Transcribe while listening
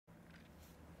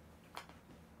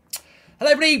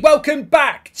Hello everybody, welcome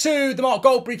back to the Mark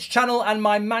Goldbridge channel and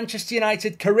my Manchester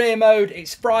United career mode.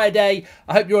 It's Friday.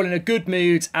 I hope you're all in a good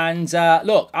mood. And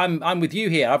look, I'm with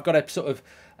you here. I've got to sort of,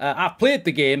 I've played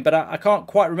the game, but I can't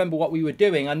quite remember what we were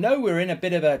doing. I know we're in a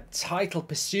bit of a title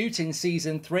pursuit in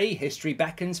Season 3. History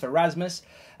beckons for Rasmus.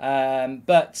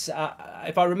 But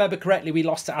if I remember correctly, we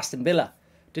lost to Aston Villa,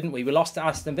 didn't we? We lost to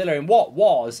Aston Villa in what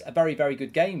was a very, very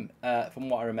good game from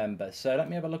what I remember. So let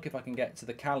me have a look if I can get to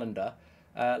the calendar.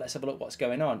 Let's have a look what's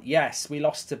going on. Yes, we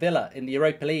lost to Villa in the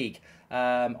Europa League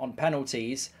on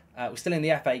penalties. We're still in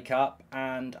the FA Cup,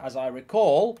 and as I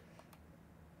recall,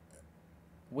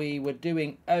 we were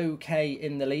doing okay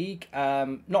in the league.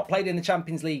 Not played in the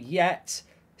Champions League yet.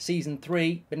 Season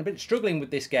 3. Been a bit struggling with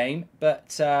this game,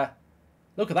 but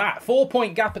look at that.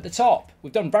 4-point gap at the top.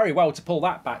 We've done very well to pull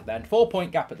that back then.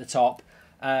 4-point gap at the top.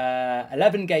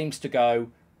 11 games to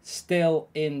go. Still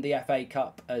in the FA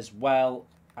Cup as well,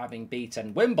 having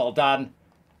beaten Wimbledon,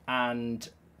 and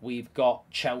we've got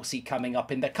Chelsea coming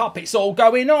up in the Cup. It's all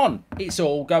going on. It's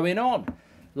all going on.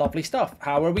 Lovely stuff.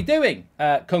 How are we doing?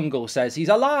 Kungle says he's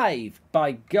alive.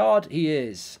 By God, he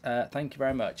is. Thank you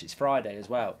very much. It's Friday as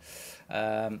well.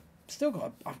 I've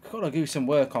got to do some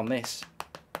work on this.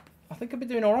 I think I've been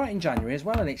doing all right in January as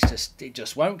well, and it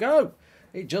just won't go.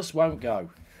 It just won't go.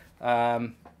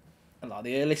 Like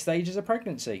the early stages of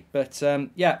pregnancy. But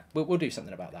yeah, we'll do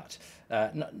something about that.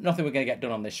 Nothing we're going to get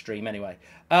done on this stream anyway.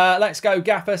 Let's go.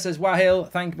 Gaffer says, Wahil,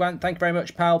 thank you very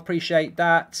much, pal. Appreciate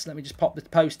that. Let me just pop the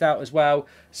post out as well.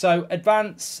 So,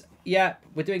 advance. Yeah,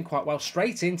 we're doing quite well.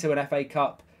 Straight into an FA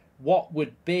Cup. What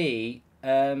would be,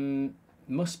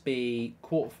 must be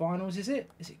quarterfinals, is it?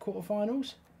 Is it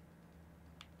quarterfinals?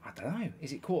 I don't know.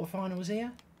 Is it quarterfinals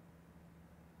here?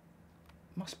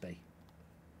 Must be.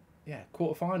 Yeah,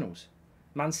 quarterfinals.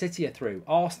 Man City are through.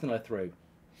 Arsenal are through.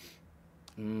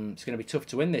 It's going to be tough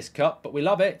to win this cup, but we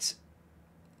love it.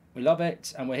 We love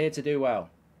it, and we're here to do well.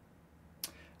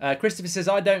 Christopher says,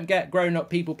 I don't get grown-up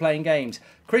people playing games.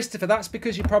 Christopher, that's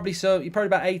because you're probably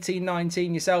about 18,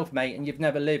 19 yourself, mate, and you've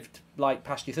never lived like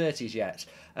past your 30s yet.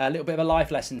 A little bit of a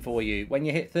life lesson for you. When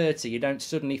you hit 30, you don't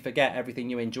suddenly forget everything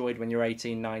you enjoyed when you're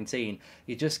 18, 19.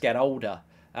 You just get older.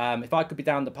 If I could be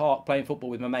down the park playing football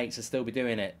with my mates, I'd still be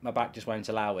doing it. My back just won't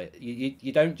allow it.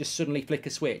 You don't just suddenly flick a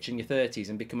switch in your 30s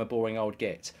and become a boring old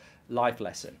git. Life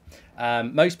lesson.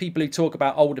 Most people who talk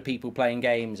about older people playing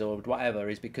games or whatever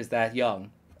is because they're young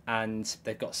and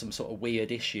they've got some sort of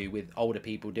weird issue with older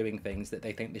people doing things that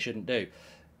they think they shouldn't do.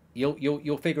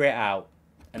 You'll figure it out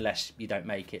unless you don't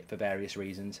make it for various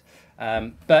reasons. Yeah,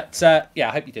 I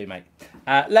hope you do, mate.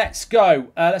 Let's go.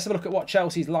 Let's have a look at what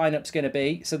Chelsea's lineup's going to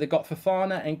be. So they've got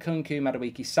Fofana, Nkunku,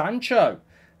 Madueke, Sancho,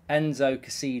 Enzo,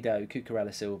 Casido,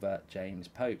 Cucurella, Silva, James,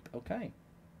 Pope. Okay.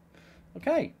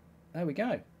 Okay, there we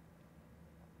go.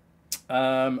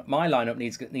 My lineup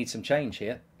needs some change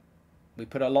here. We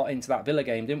put a lot into that Villa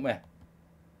game, didn't we?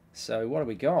 So what have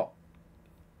we got?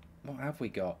 What have we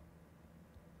got?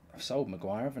 I've sold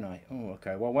Maguire, haven't I? Oh,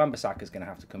 okay. Well, Wan-Bissaka's going to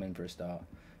have to come in for a start.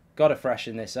 Got to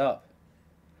freshen this up.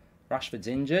 Rashford's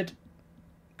injured.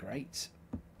 Great.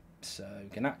 So,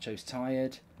 Garnacho's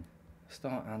tired.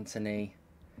 Start Anthony.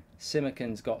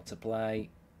 Simakan's got to play.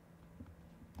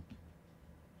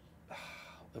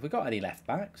 Have we got any left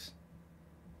backs?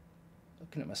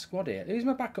 Looking at my squad here. Who's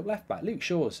my backup left back? Luke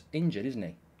Shaw's injured, isn't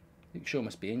he? Luke Shaw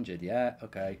must be injured. Yeah,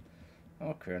 okay.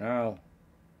 Okay, now.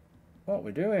 What are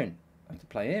we doing? I have to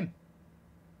play him.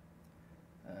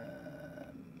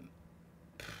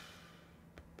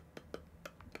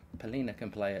 Polina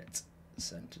can play at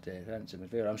centre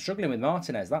midfield. I'm struggling with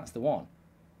Martinez. That's the one.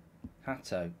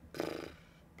 Hato.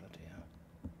 Bloody hell.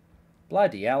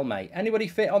 Bloody hell, mate. Anybody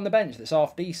fit on the bench that's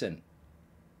half decent?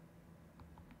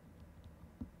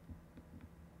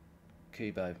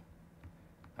 Kubo.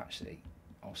 Actually,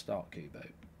 I'll start Kubo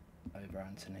over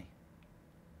Anthony.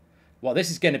 Well, this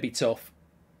is going to be tough.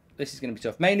 This is going to be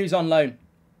tough. Mainu's on loan.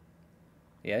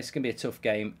 Yeah, this is going to be a tough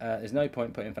game. There's no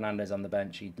point putting Fernandes on the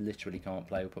bench. He literally can't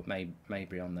play. We'll put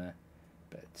Mabry on there.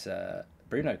 But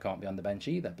Bruno can't be on the bench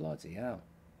either. Bloody hell.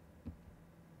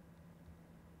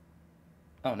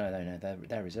 Oh, no.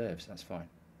 They're reserves. That's fine.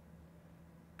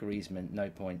 Griezmann, no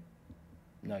point.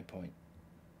 No point.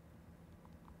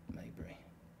 Mabry.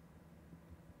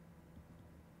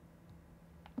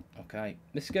 Okay.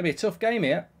 This is going to be a tough game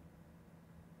here.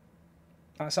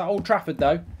 That's at Old Trafford,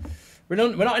 though. We're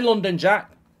not in London, Jack.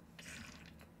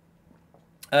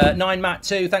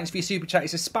 9Matt2, thanks for your super chat.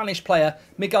 He's a Spanish player,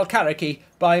 Miguel Carricky.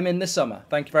 Buy him in the summer.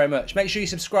 Thank you very much. Make sure you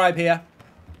subscribe here.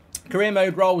 Career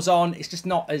mode rolls on. It's just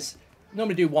not as... I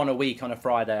normally do one a week on a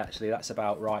Friday, actually. That's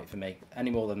about right for me.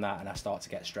 Any more than that, and I start to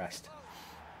get stressed.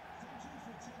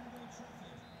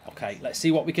 Okay, let's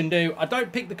see what we can do. I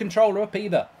don't pick the controller up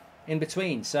either in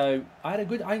between, so I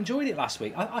enjoyed it last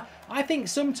week. I think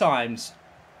sometimes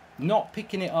not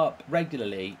picking it up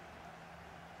regularly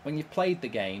when you've played the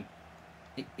game,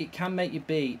 it can make you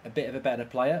be a bit of a better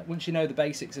player. Once you know the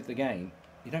basics of the game,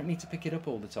 you don't need to pick it up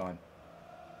all the time.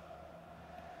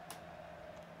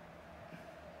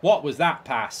 What was that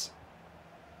pass?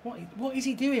 What is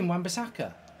he doing,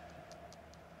 Wan-Bissaka?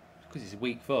 Because he's a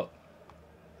weak foot.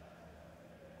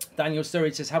 Daniel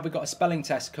Sturridge says, have we got a spelling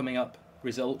test coming up?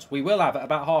 Result. We will have at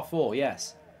about 4:30,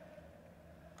 yes.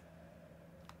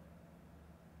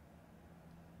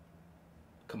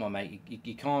 Come on, mate.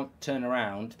 You can't turn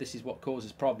around. This is what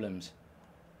causes problems.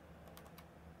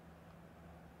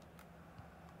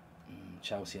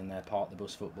 Chelsea and their part the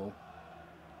bus football.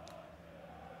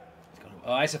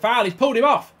 Oh, it's a foul. He's pulled him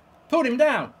off. Pulled him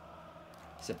down.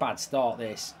 It's a bad start,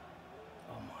 this.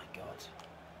 Oh, my God.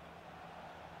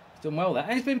 He's done well there.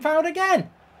 And he's been fouled again.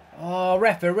 Oh,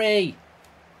 referee.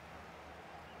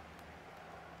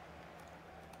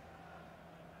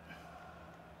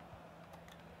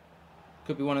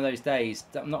 Could be one of those days.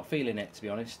 I'm not feeling it, to be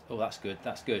honest. Oh, that's good.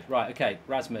 That's good. Right, okay.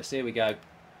 Rasmus, here we go.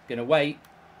 Gonna wait.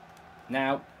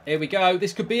 Now, here we go.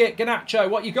 This could be it. Garnacho,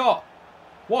 what you got?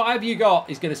 What have you got?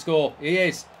 He's going to score. He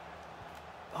is.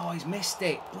 Oh, he's missed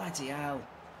it. Bloody hell.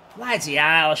 Bloody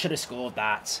hell. I should have scored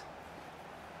that.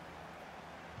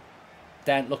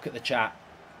 Don't look at the chat.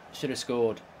 Should have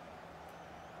scored.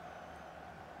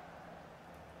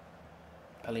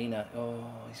 Palina. Oh,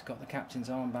 he's got the captain's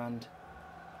armband.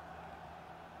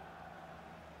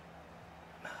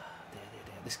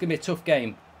 This is going to be a tough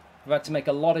game. We've had to make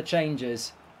a lot of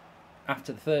changes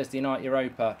after the Thursday night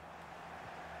Europa.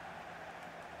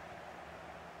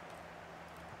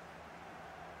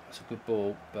 That's a good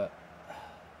ball, but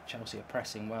Chelsea are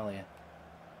pressing well here.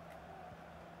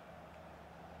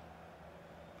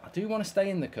 I do want to stay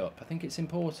in the cup. I think it's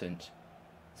important.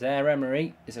 Zaire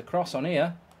Emery is a cross on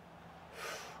here.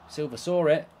 Silva saw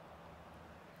it.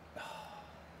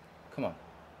 Come on.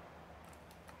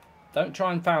 Don't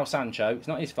try and foul Sancho. It's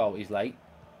not his fault he's late.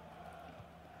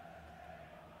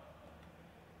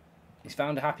 He's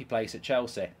found a happy place at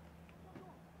Chelsea.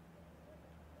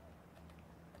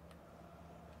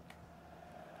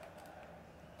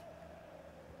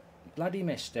 Bloody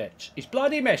missed it. He's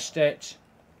bloody missed it.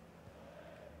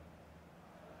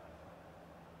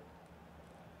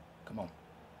 Come on.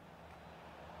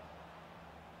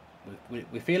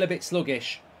 We feel a bit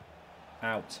sluggish.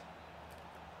 Out.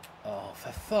 Oh,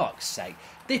 for fuck's sake.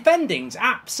 Defending's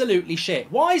absolutely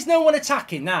shit. Why is no one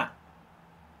attacking that?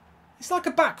 It's like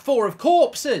a back four of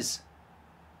corpses.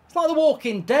 It's like The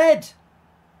Walking Dead.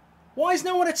 Why is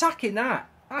no one attacking that?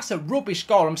 That's a rubbish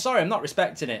goal. I'm sorry, I'm not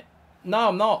respecting it. No,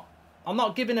 I'm not. I'm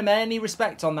not giving him any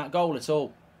respect on that goal at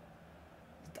all.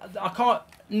 I can't...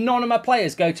 None of my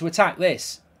players go to attack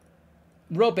this.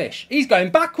 Rubbish. He's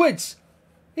going backwards.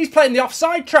 He's playing the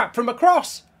offside trap from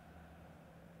across.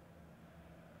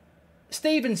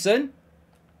 Stevenson.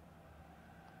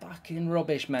 Fucking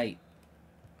rubbish, mate.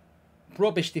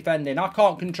 Rubbish defending. I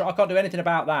can't do anything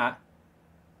about that.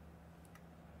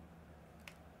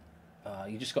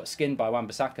 You just got skinned by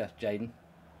Wan-Bissaka, Jaden.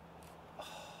 Oh.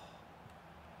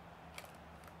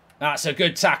 That's a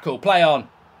good tackle. Play on.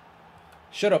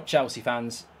 Shut up, Chelsea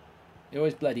fans. You're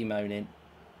always bloody moaning.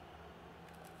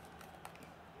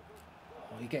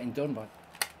 Oh, you're getting done by...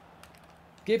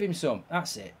 Give him some.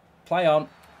 That's it. Play on.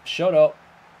 Shut up.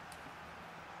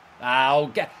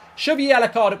 Oh, shove your yellow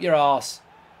card up your arse.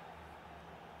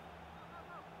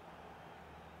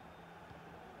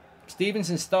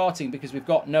 Stevenson's starting because we've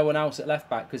got no one else at left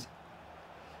back because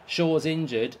Shaw's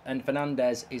injured and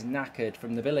Fernandez is knackered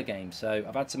from the Villa game. So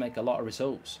I've had to make a lot of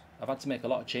results. I've had to make a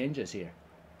lot of changes here,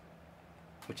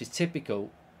 which is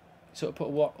typical. Sort of put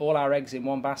all our eggs in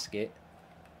one basket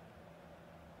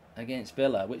against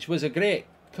Villa, which was a great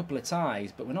couple of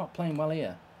ties, but we're not playing well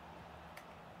here.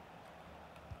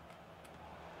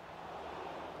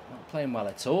 Not playing well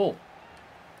at all.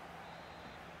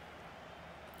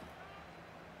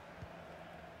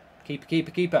 Keeper,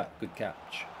 keeper, keeper. Good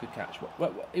catch. Good catch.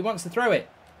 What, he wants to throw it.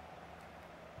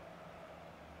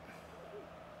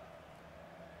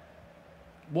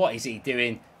 What is he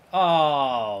doing?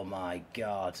 Oh, my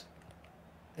God.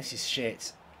 This is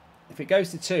shit. If it goes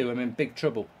to 2, I'm in big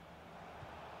trouble.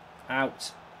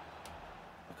 Out.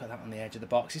 Look at that on the edge of the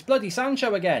box. It's bloody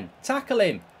Sancho again. Tackle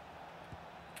him.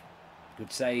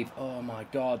 Good save. Oh, my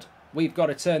God. We've got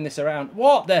to turn this around.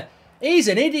 What the... He's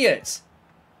an idiot.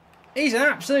 He's an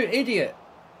absolute idiot.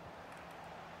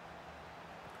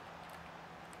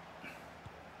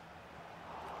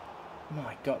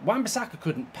 My God. Wan-Bissaka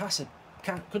couldn't pass a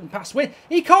couldn't pass. Win.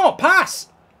 He can't pass.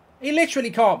 He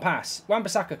literally can't pass.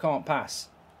 Wan-Bissaka can't pass.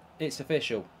 It's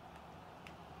official.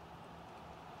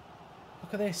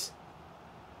 Look at this.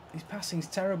 His passing's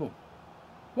terrible.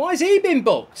 Why has he been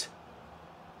booked?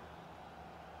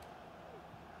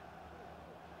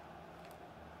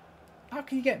 How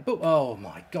can you get booked? Oh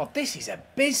my God, this is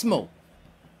abysmal.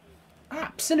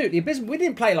 Absolutely abysmal. We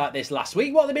didn't play like this last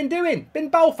week. What have they been doing? Been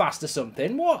Belfast or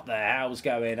something? What the hell's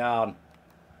going on?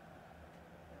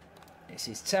 This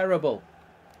is terrible.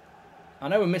 I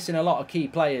know we're missing a lot of key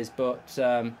players, but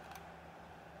could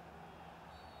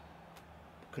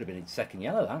have been a second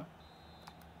yellow, that.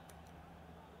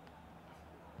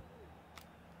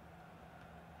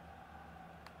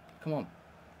 Come on.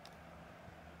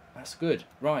 That's good.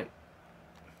 Right.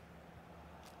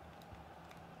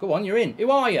 Go on, you're in.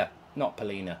 Who are you? Not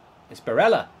Polina. It's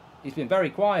Barella. He's been very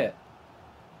quiet.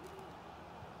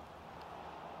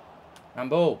 And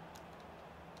ball.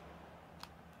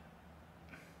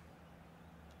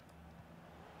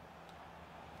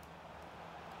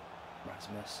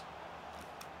 Rasmus.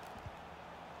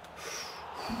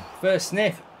 First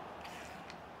sniff.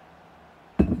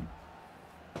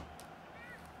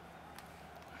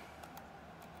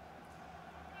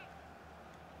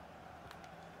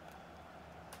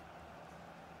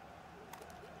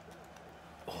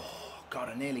 God,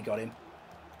 I nearly got him.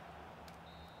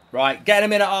 Right, get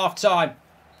him in at half time.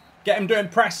 Get him doing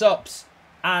press ups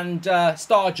and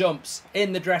star jumps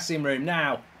in the dressing room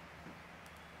now.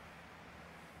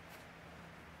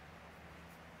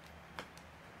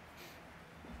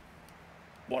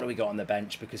 What do we got on the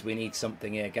bench? Because we need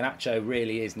something here. Garnacho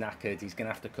really is knackered. He's going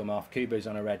to have to come off. Kubo's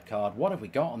on a red card. What have we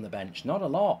got on the bench? Not a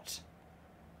lot.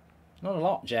 Not a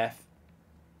lot, Jeff.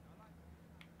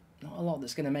 Not a lot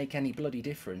that's going to make any bloody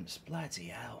difference. Bloody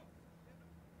hell.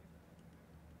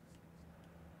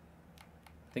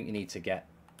 I think you need to get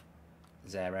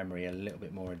Zaire Emery a little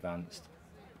bit more advanced.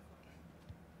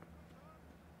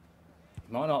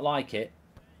 You might not like it,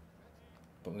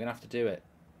 but we're going to have to do it.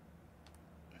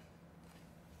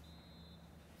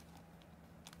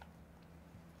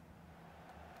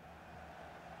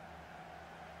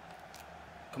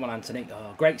 Come on, Anthony.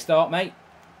 Oh, great start, mate.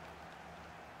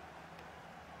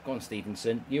 Go on,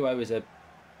 Stevenson. You owe us a...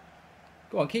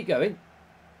 Go on, keep going.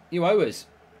 You owe us.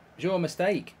 It's your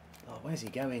mistake. Oh, where's he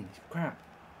going? Crap.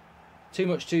 Too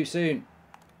much too soon.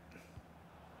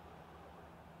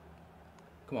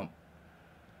 Come on.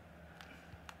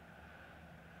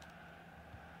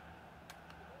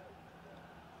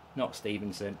 Not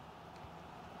Stevenson.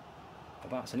 Oh,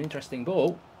 that's an interesting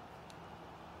ball.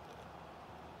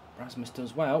 Rasmus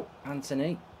does well.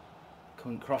 Anthony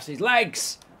couldn't cross his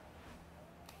legs.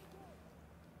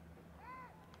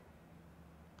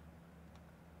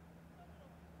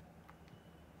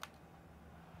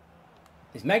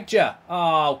 It's Megja.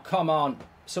 Oh, come on.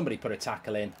 Somebody put a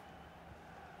tackle in.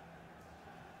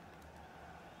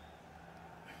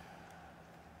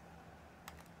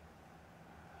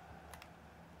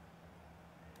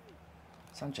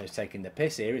 Sancho's taking the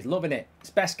piss here. He's loving it.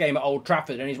 It's best game at Old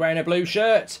Trafford and he's wearing a blue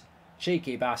shirt.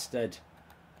 Cheeky bastard.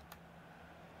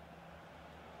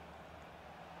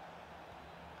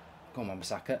 Come on,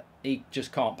 Wan-Bissaka. He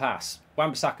just can't pass.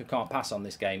 Wan-Bissaka can't pass on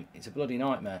this game. It's a bloody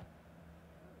nightmare.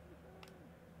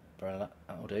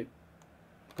 That'll do.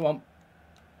 Come on.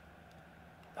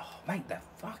 Oh, make the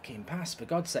fucking pass, for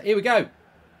God's sake. Here we go.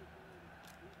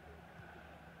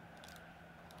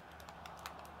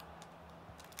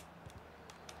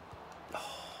 Oh,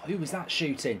 who was that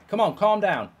shooting? Come on, calm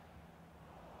down.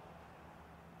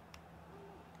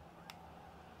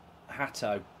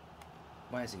 Hato.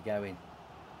 Where's he going?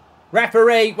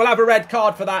 Referee, we'll have a red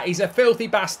card for that. He's a filthy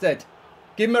bastard.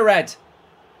 Give him a red.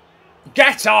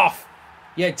 Get off!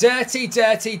 You dirty,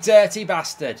 dirty, dirty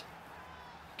bastard.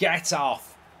 Get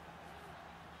off.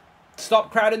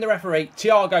 Stop crowding the referee.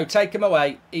 Thiago, take him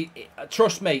away.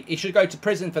 Trust me, he should go to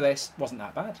prison for this. Wasn't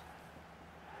that bad.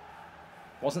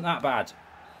 Wasn't that bad.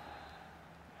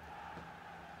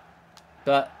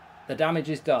 But the damage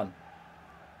is done.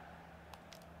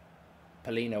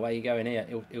 Polina, where are you going here?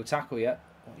 He'll tackle you.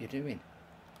 What are you doing?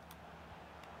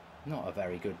 Not a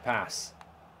very good pass.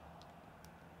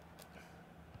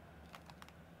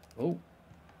 Oh.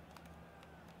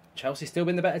 Chelsea still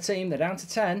been the better team. They're down to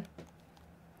 10.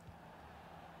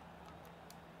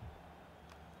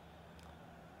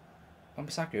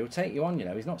 Wan-Bissaka, he'll take you on, you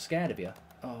know. He's not scared of you.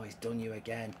 Oh, he's done you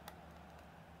again.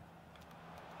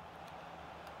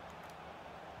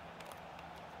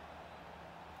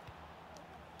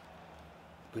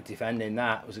 Good defending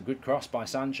that. It was a good cross by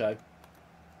Sancho.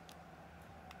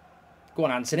 Go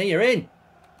on, Anthony, you're in.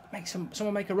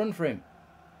 Someone make a run for him.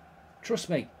 Trust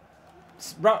me.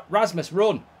 Rasmus,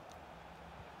 run.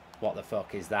 What the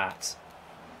fuck is that?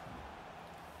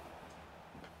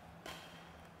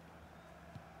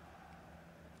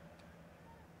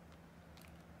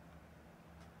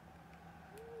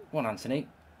 Come on, Anthony.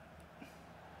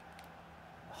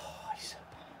 Oh,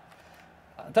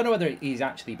 I don't know whether he's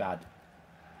actually bad,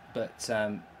 but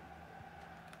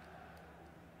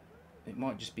it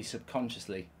might just be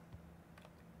subconsciously.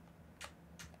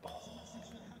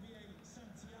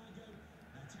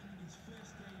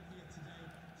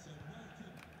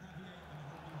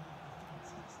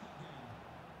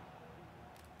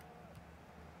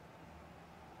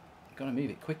 Got to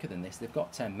move it quicker than this. They've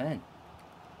got 10 men.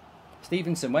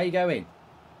 Stevenson, where are you going?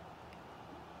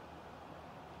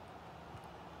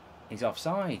 He's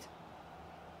offside.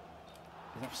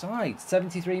 He's offside.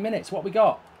 73 minutes. What we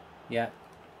got? Yeah.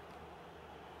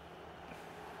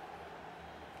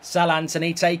 Sell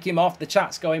Anthony. Take him off. The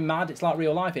chat's going mad. It's like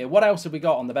real life here. What else have we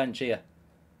got on the bench here?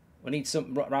 We need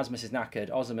some... Rasmus is knackered.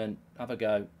 Osman, have a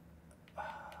go.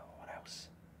 What else?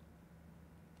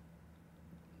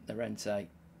 Lorente.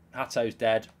 Hatto's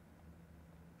dead.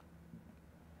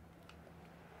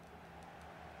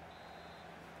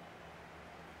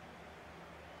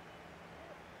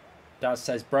 Daz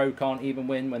says Bro can't even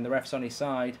win when the ref's on his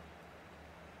side.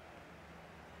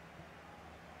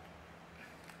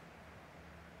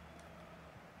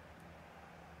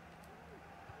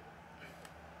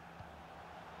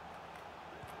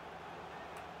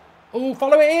 Oh,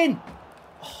 follow it in.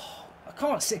 Oh, I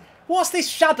can't see. What's this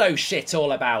shadow shit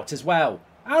all about as well?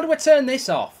 How do I turn this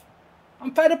off?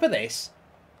 I'm fed up of this.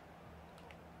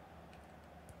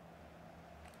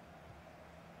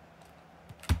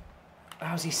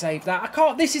 How's he saved that? I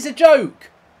can't. This is a joke.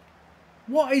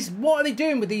 What are they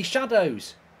doing with these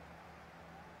shadows?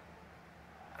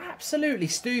 Absolutely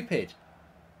stupid.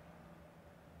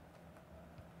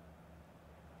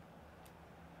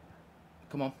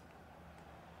 Come on.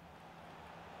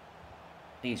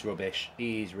 He's rubbish.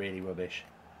 He's really rubbish.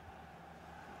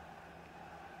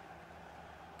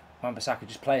 Wan-Bissaka,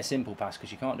 just play a simple pass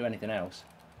because you can't do anything else.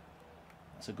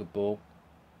 That's a good ball.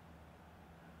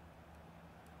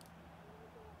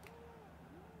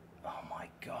 Oh my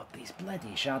God, these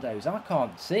bloody shadows. I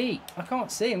can't see. I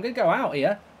can't see. I'm going to go out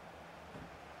here.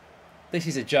 This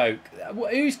is a joke.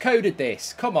 Who's coded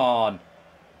this? Come on.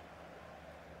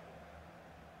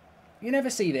 You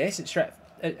never see this at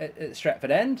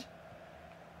Stretford End.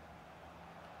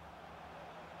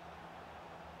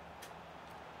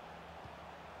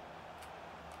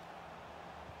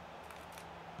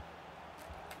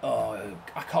 Oh,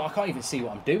 I can't even see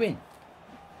what I'm doing.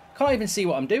 Can't even see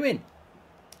what I'm doing.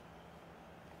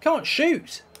 Can't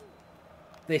shoot.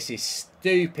 This is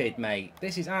stupid, mate.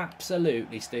 This is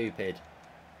absolutely stupid.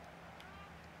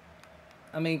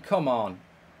 I mean, come on.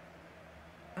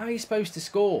 How are you supposed to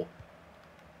score?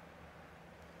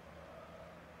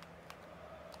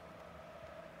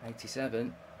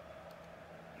 87.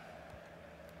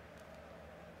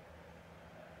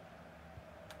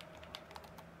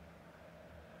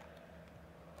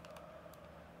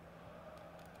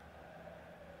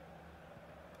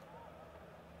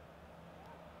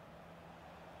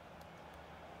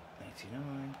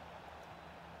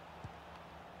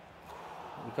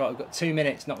 We've got 2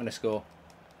 minutes, not going to score.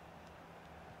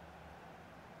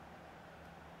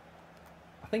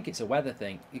 I think it's a weather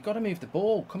thing. You've got to move the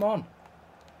ball. Come on.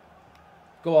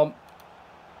 Go on.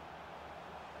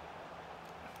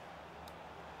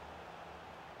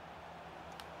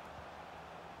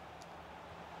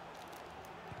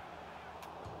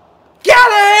 Get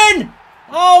in!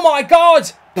 Oh my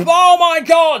God! Oh my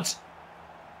God!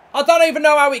 I don't even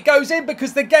know how it goes in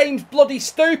because the game's bloody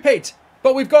stupid.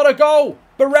 But we've got a goal.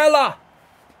 Barella.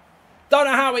 Don't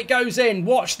know how it goes in.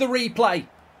 Watch the replay.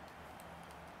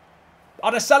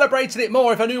 I'd have celebrated it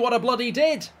more if I knew what I bloody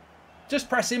did. Just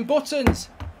pressing buttons.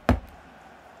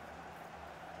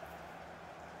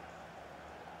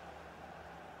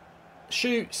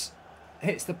 Shoots.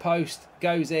 Hits the post.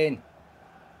 Goes in.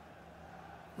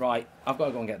 Right. I've got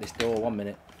to go and get this door. 1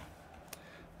 minute.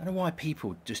 I don't know why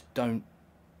people just don't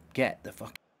get the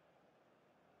fuck.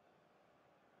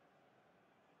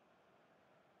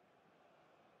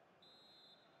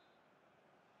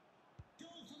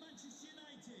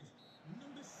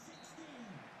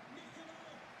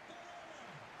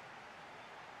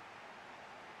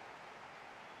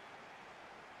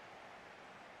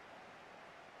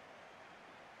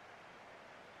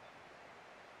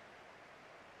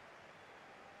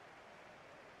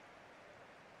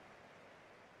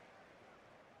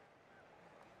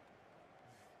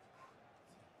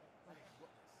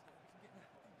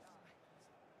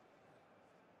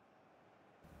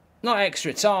 Not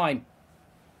extra time.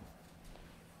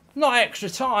 Not extra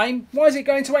time. Why is it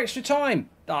going to extra time?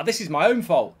 Ah, this is my own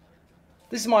fault.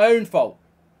 This is my own fault.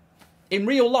 In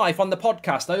real life, on the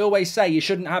podcast, I always say you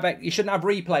shouldn't have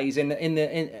replays in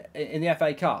the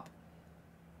FA Cup.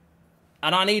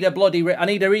 And I need a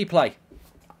replay.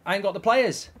 I ain't got the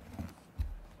players.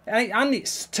 And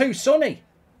it's too sunny.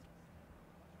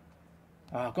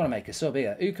 Oh, I've got to make a sub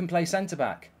here. Who can play centre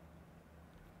back?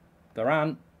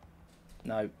 Varane.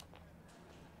 No.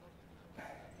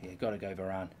 Yeah, got to go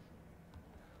Varane.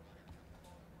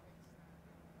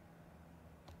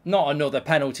 Not another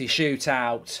penalty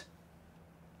shootout.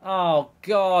 Oh,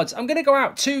 God. I'm going to go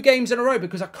out 2 games in a row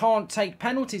because I can't take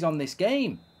penalties on this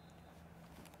game.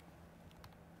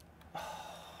 Oh,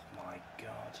 my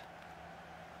God.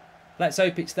 Let's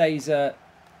hope it stays... Oh,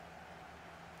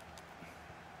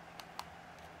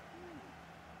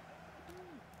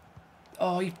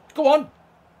 go on.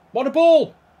 What a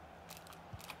ball.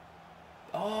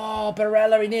 Oh,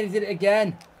 Barella, he nearly did it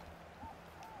again.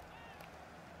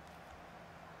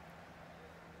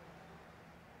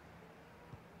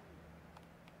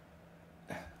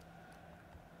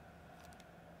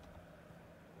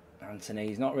 Anthony,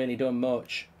 he's not really done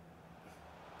much.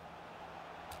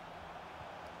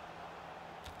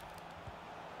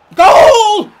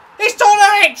 Goal! He's done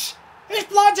it! He's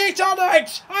bloody done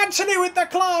it! Anthony with the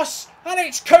class! And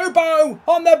it's Kubo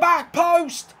on the back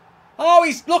post! Oh,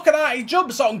 look at that, he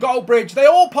jumps on Goldbridge. They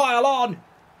all pile on.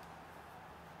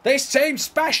 This team's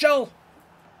special.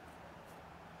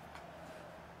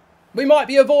 We might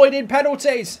be avoiding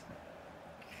penalties.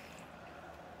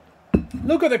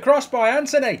 Look at the cross by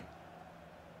Anthony.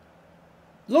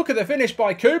 Look at the finish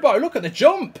by Kubo. Look at the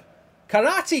jump.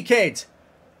 Karate Kid.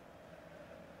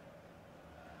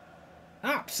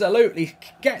 Absolutely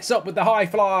gets up with the high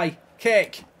fly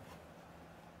kick.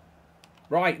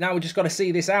 Right, now we've just got to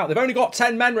see this out. They've only got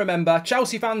 10 men, remember.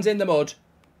 Chelsea fans in the mud.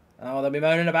 Oh, they'll be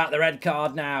moaning about the red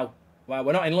card now. Well,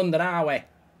 we're not in London, are we?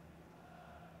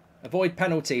 Avoid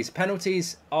penalties.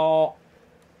 Penalties are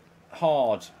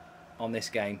hard on this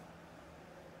game.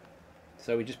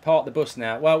 So we just park the bus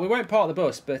now. Well, we won't park the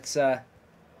bus, but... tell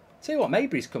you what,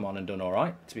 Maybury's come on and done all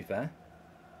right, to be fair.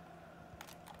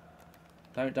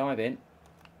 Don't dive in.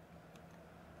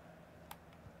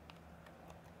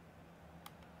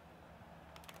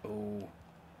 Oh.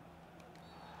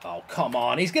 Oh, come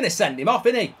on. He's going to send him off,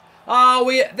 isn't he?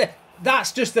 Oh,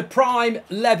 that's just the prime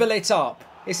level it up.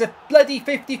 It's a bloody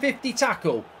 50-50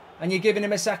 tackle. And you're giving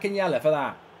him a second yellow for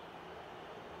that.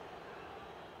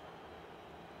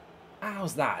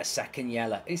 How's that a second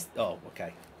yellow? Oh,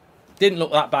 okay. Didn't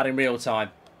look that bad in real time.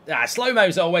 Ah,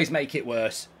 slow-mos always make it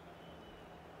worse.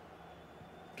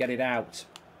 Get it out.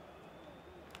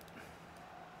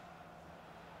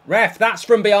 Ref, that's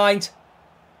from behind.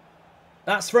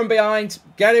 That's from behind.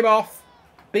 Get him off.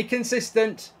 Be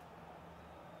consistent.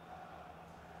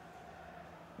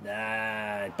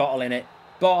 Nah, bottling it.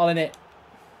 Bottling it.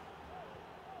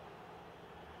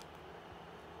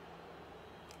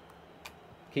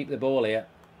 Keep the ball here.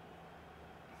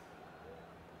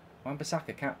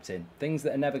 Wan-Bissaka captain. Things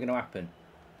that are never going to happen.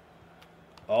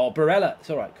 Oh, Barella. It's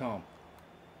all right, calm.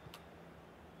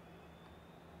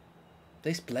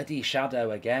 This bloody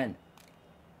shadow again.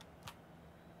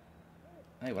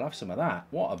 Hey, we'll have some of that.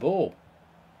 What a ball.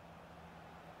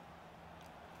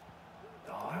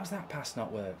 Oh, how's that pass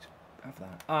not worked? Have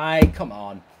that. Aye, come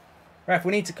on. Ref,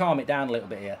 we need to calm it down a little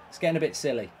bit here. It's getting a bit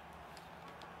silly.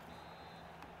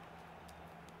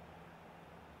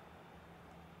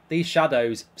 These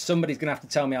shadows, somebody's going to have to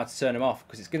tell me how to turn them off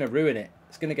because it's going to ruin it.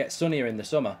 It's going to get sunnier in the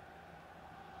summer.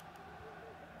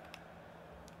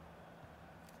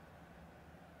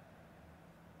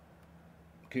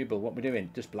 Kubel, what we're doing?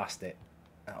 Just blast it.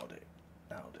 That'll do.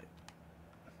 That'll do.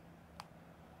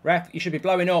 Ref, you should be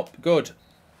blowing up. Good.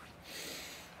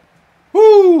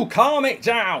 Woo! Calm it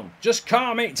down. Just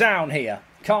calm it down here.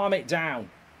 Calm it down.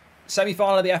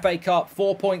 Semi-final of the FA Cup.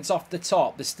 4 points off the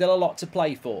top. There's still a lot to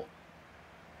play for.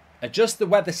 Adjust the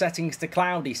weather settings to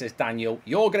cloudy, says Daniel.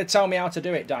 You're going to tell me how to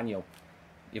do it, Daniel.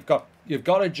 You've got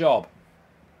a job.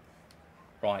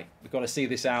 Right, we've got to see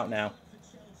this out now.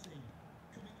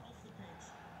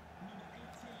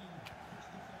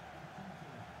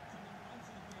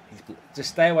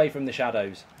 Just stay away from the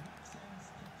shadows.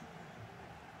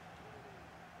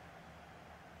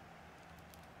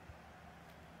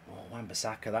 Oh,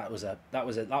 Wan-Bissaka, that was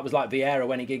like Vieira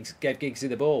when he gave Giggsy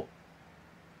the ball.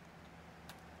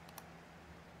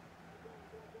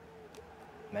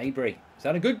 Maybury, is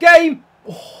that a good game?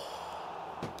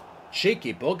 Oh,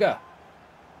 cheeky bugger.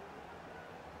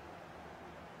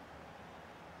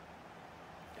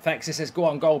 Fexer says, go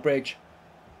on, Goldbridge.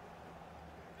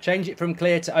 Change it from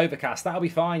clear to overcast. That'll be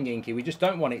fine, Yinky. We just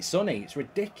don't want it sunny. It's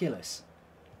ridiculous.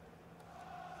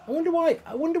 I wonder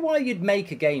why you'd make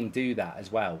a game do that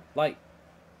as well. Like,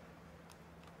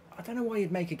 I don't know why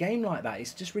you'd make a game like that.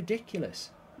 It's just ridiculous.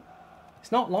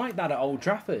 It's not like that at Old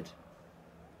Trafford.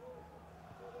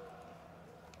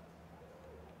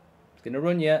 He's going to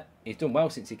run you. He's done well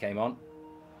since he came on.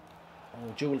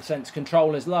 Oh, dual sense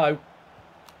controller's low.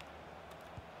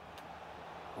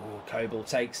 Oh, Coble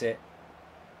takes it.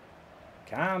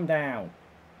 Calm down.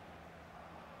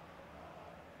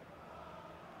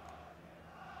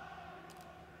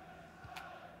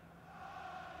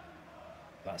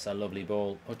 That's a lovely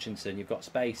ball. Hutchinson, you've got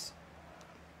space.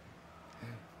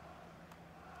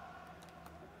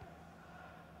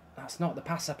 That's not the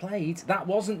pass I played. That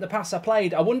wasn't the pass I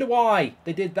played. I wonder why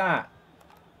they did that.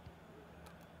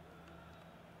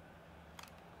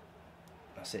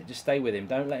 That's it. Just stay with him.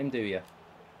 Don't let him do you.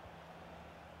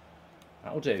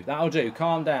 That'll do. That'll do.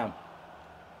 Calm down.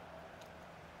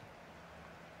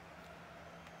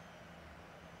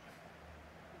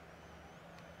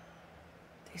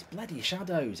 These bloody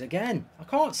shadows again. I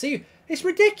can't see you. It's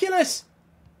ridiculous.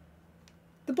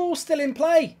 The ball's still in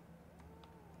play.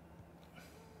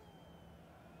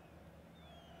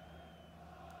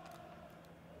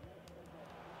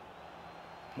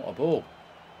 What a ball.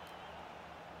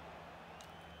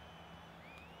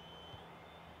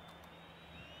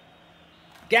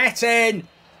 Get in!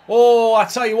 Oh, I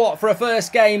tell you what, for a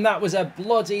first game, that was a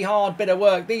bloody hard bit of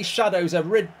work. These shadows are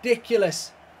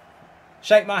ridiculous.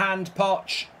 Shake my hand,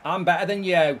 Poch. I'm better than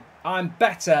you. I'm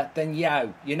better than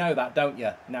you. You know that, don't you?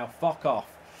 Now, fuck off.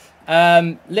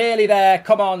 Learly there.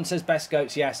 Come on, says Best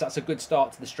Goats. Yes, that's a good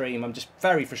start to the stream. I'm just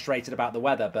very frustrated about the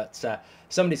weather, but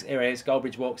somebody's... Here it is.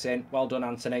 Goldbridge walks in. Well done,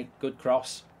 Anthony. Good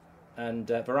cross. And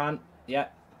Varane. Yeah.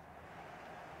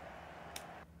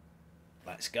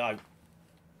 Let's go.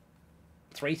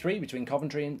 3-3 between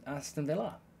Coventry and Aston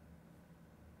Villa.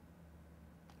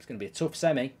 It's going to be a tough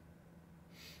semi.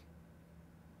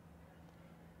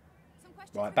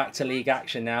 Right, back to league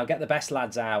action now. Get the best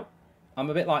lads out. I'm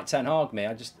a bit like Ten Hag, me.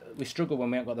 We struggle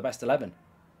when we haven't got the best 11.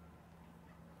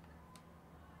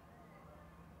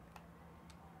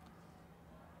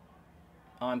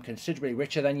 I'm considerably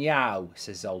richer than Yao,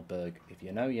 says Zoldberg. If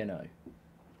you know, you know.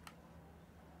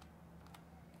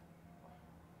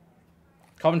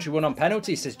 Coventry won on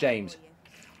penalties, says James.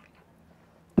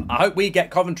 I hope we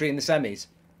get Coventry in the semis.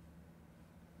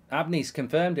 Abney's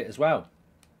confirmed it as well.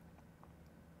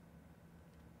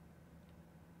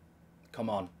 Come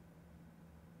on.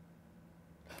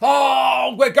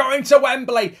 Oh, we're going to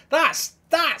Wembley. That's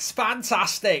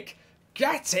fantastic.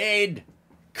 Get in.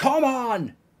 Come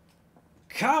on.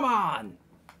 Come on.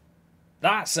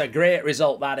 That's a great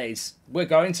result, that is. We're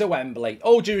going to Wembley.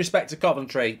 All due respect to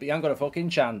Coventry, but you haven't got a fucking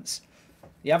chance.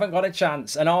 You haven't got a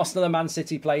chance. And Arsenal and Man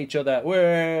City play each other.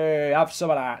 Whee, have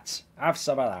some of that. Have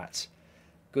some of that.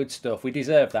 Good stuff. We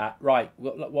deserve that. Right,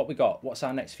 what we got? What's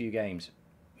our next few games?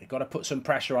 We've got to put some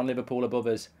pressure on Liverpool above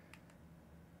us.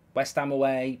 West Ham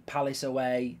away. Palace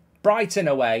away. Brighton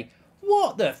away.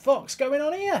 What the fuck's going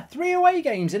on here? 3 away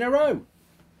games in a row.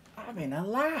 Having a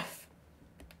laugh.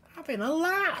 Having a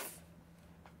laugh.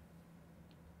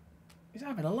 He's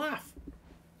having a laugh.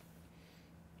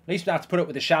 At least we don't have to put up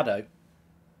with the shadow.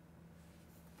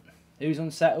 Who's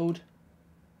unsettled?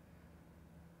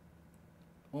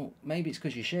 Well, maybe it's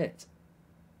because you're shit.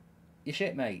 You're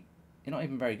shit, mate. You're not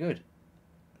even very good.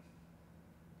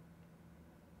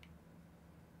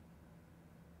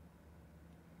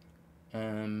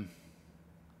 I'm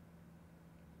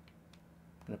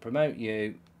going to promote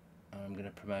you. I'm going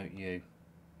to promote you.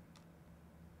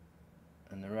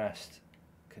 And the rest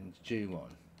can do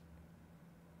one.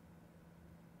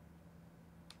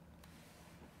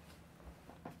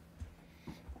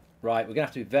 Right, we're going to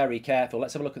have to be very careful.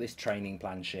 Let's have a look at this training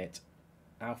plan shit.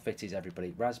 How fit is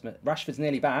everybody? Rashford's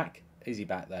nearly back. Is he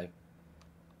back, though?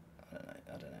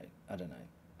 I don't know.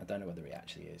 I don't know whether he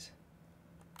actually is.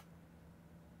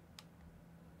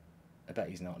 I bet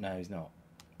he's not. No, he's not.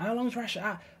 How long's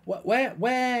Rashford?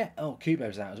 Where? Oh,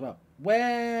 Kubo's out as well.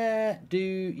 Where do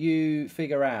you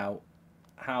figure out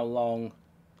how long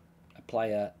a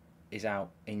player is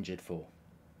out injured for?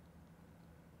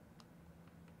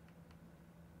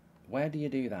 Where do you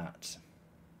do that?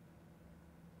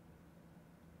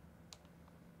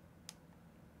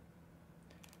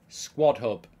 Squad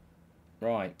hub.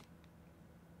 Right.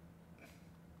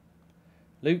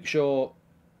 Luke Shaw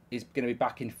is going to be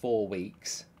back in 4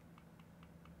 weeks.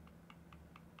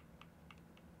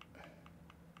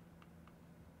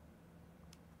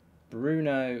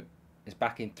 Bruno is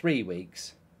back in 3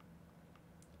 weeks.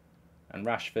 And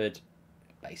Rashford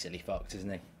Basically fucked,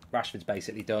 isn't he? Rashford's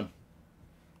basically done.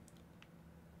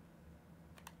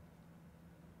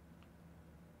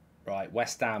 Right,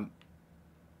 West Ham.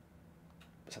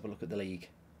 Let's have a look at the league.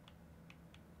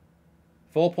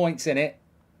 4 points in it.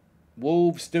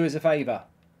 Wolves, do us a favour.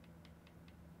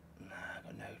 Nah,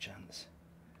 got no chance.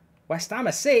 West Ham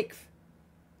are 6th.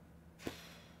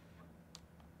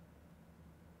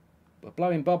 We're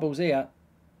blowing bubbles here.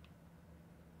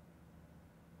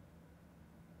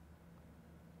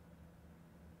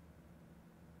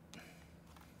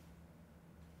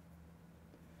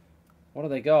 What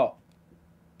have they got?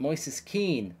 Moises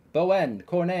Keane, Bowen,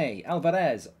 Cornet,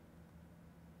 Alvarez.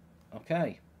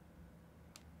 Okay.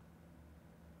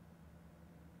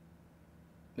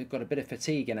 We've got a bit of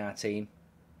fatigue in our team.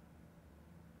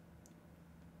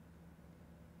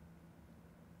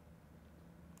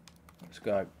 Let's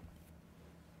go.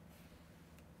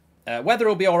 Weather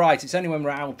will be alright. It's only when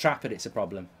we're at Old Trafford it's a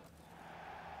problem.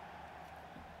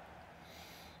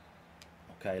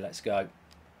 Okay, let's go.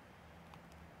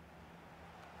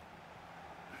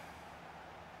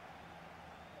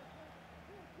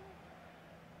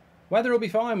 Weather will be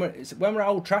fine. When we're at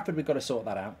Old Trafford, we've got to sort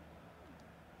that out.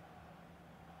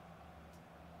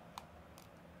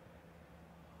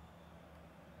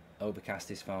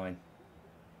 Overcast is fine.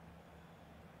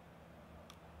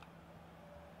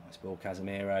 Nice ball,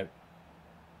 Casemiro.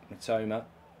 Matoma.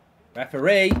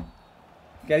 Referee!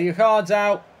 Get your cards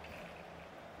out.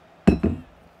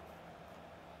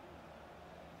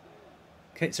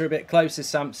 Kits are a bit closer,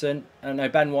 Samson. Oh no,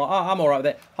 Benoit. Oh, I'm alright with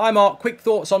it. Hi Mark, quick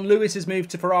thoughts on Lewis's move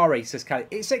to Ferrari, says Kelly.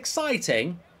 It's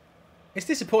exciting. It's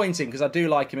disappointing because I do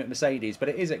like him at Mercedes, but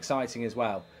it is exciting as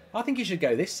well. I think he should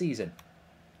go this season.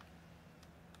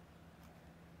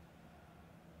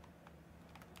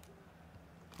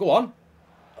 Go on.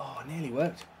 Oh, nearly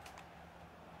worked.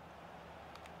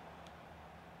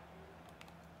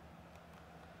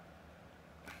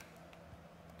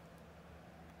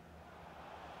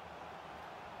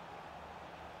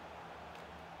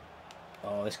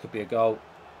 Oh, this could be a goal.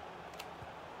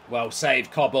 Well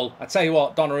saved, Cobble. I tell you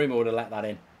what, Donnarumma would have let that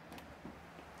in.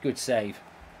 Good save.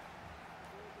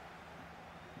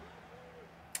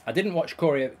 I didn't watch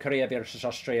Korea versus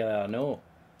Australia, no.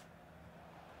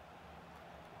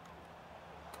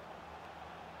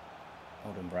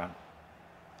 Hold on, Bram.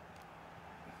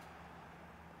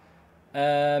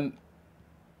 Do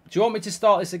you want me to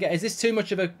start this again? Is this too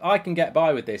much of a... I can get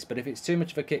by with this, but if it's too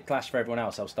much of a kick clash for everyone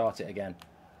else, I'll start it again.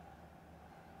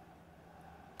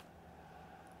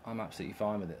 I'm absolutely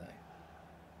fine with it, though.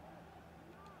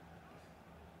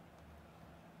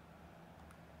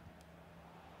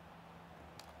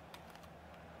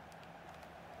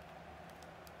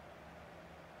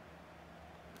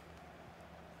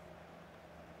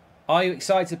 Are you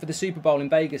excited for the Super Bowl in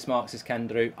Vegas, Mark, says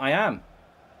Kendrew? I am.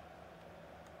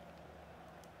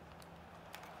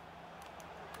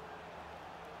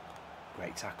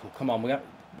 Great tackle. Come on, we got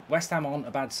West Ham on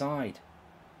a bad side.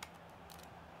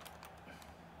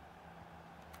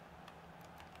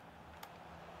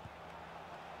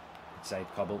 Save,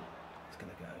 Cobble. It's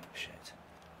going to go. Shit.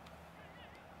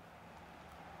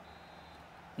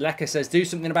 Lecker says, do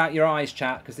something about your eyes,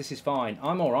 chat, because this is fine.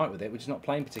 I'm all right with it. We're just not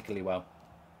playing particularly well.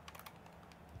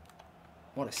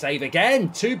 What a save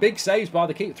again. 2 big saves by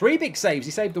the keeper. 3 big saves.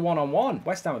 He saved the one-on-one.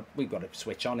 West Ham, we've got to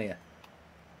switch on here.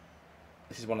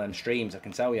 This is one of them streams, I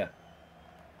can tell you.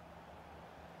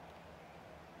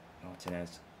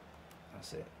 Martinez.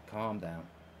 That's it. Calm down.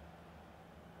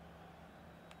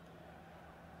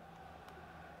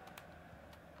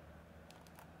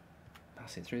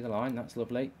 Pass it through the line. That's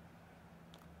lovely.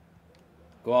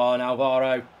 Go on,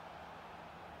 Alvaro.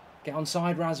 Get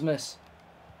onside, Rasmus.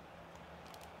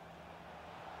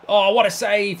 Oh, what a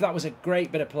save. That was a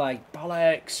great bit of play.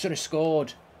 Bollocks. Should have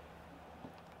scored.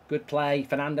 Good play.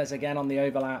 Fernandez again on the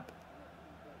overlap.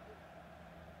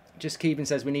 Just Keevan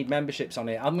says we need memberships on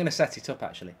it. I'm going to set it up,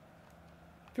 actually.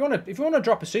 If you want to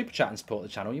drop a super chat and support the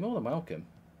channel, you're more than welcome.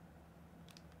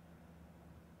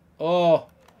 Oh.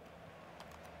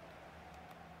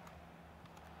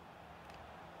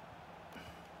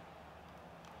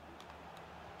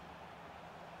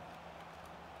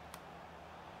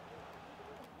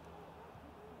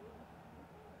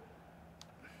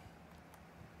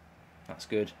 That's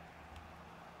good.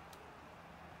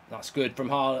 That's good from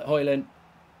Hoyland.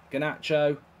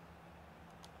 Garnacho.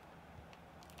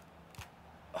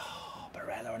 Oh,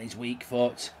 Barella on his weak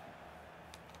foot.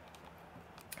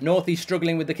 Northie's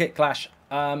struggling with the kick clash.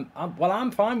 Well,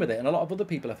 I'm fine with it, and a lot of other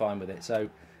people are fine with it, so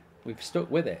we've stuck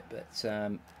with it. But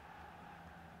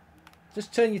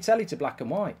just turn your telly to black and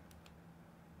white.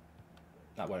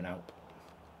 That won't help.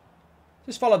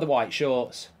 Just follow the white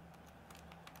shorts.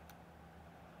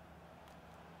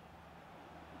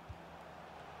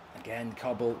 Again,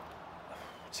 Cobble.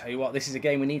 Tell you what, this is a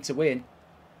game we need to win.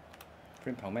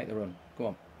 Frimpong, make the run. Go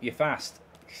on. You're fast.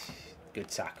 Good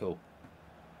tackle.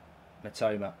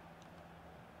 Matoma.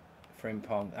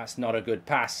 Frimpong. That's not a good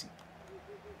pass.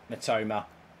 Matoma.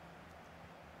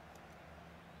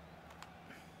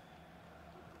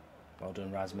 Well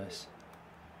done, Rasmus.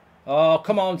 Oh,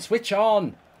 come on. Switch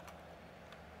on.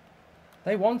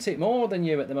 They want it more than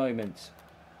you at the moment.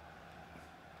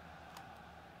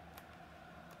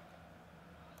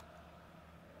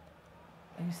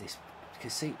 Who's this?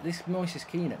 Because see, this Moises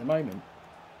Keane at the moment.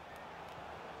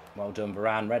 Well done,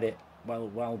 Varane. Read it.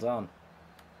 Well done.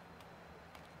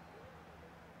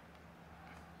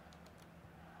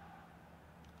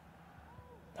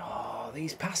 Oh,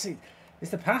 these passing.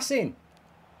 It's the passing.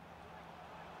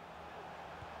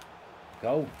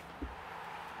 Go.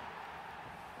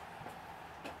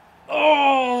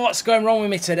 Oh, what's going wrong with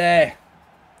me today?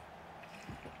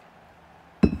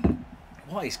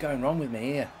 What is going wrong with me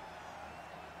here?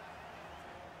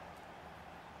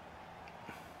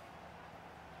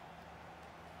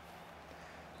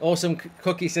 Awesome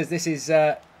Cookie says this is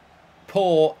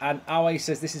poor, and Awe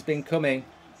says this has been coming.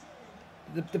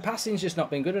 The passing's just not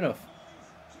been good enough.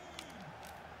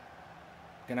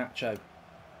 Garnacho.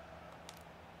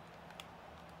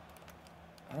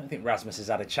 I don't think Rasmus has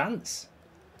had a chance.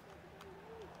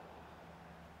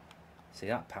 See,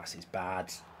 that pass is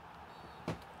bad.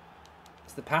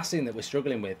 It's the passing that we're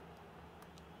struggling with.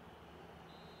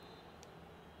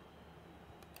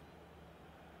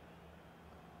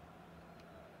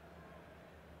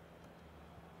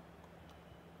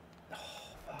 Oh,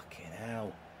 fucking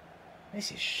hell.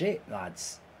 This is shit,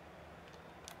 lads.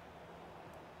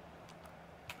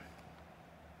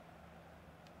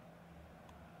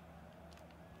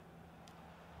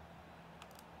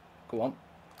 Go on.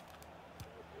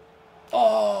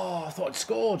 Oh, I thought I'd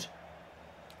scored.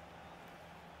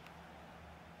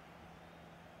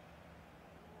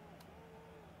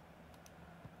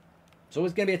 It's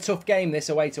always going to be a tough game, this,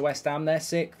 away to West Ham. They're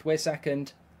 6th, we're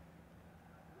 2nd.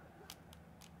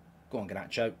 Go on,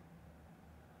 Garnacho.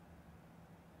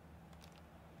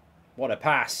 What a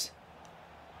pass.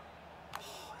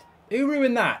 Oh, who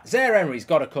ruined that? Zaire Emery's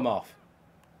got to come off.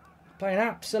 Playing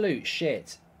absolute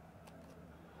shit.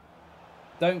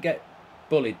 Don't get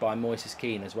bullied by Moises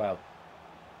Keane as well.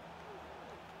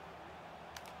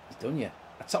 He's done you.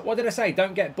 What did I say?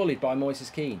 Don't get bullied by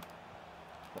Moises Keane.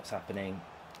 What's happening?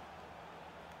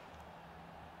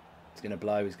 He's going to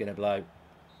blow. He's going to blow.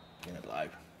 He's going to blow.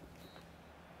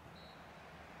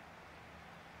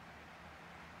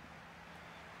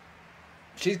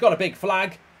 She's got a big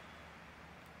flag.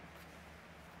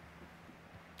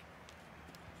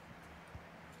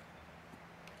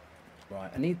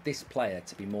 Right, I need this player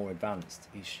to be more advanced.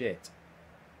 He's shit.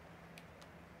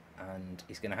 And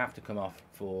he's going to have to come off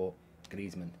for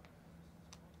Griezmann.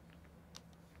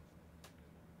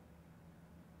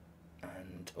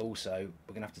 And also,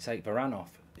 we're going to have to take Varane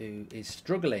off, who is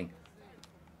struggling.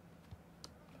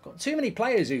 I've got too many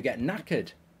players who get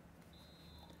knackered.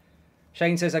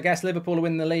 Shane says, I guess Liverpool will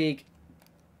win the league.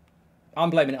 I'm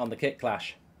blaming it on the kit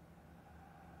clash.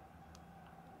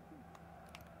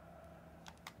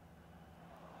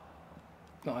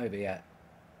 Not over yet.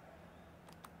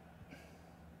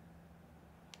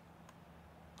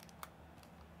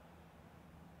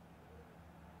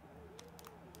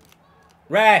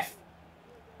 Ref!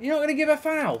 You're not going to give a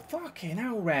foul? Fucking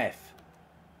hell, ref.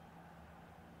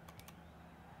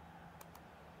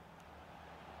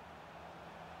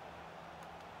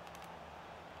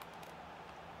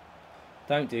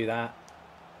 Don't do that.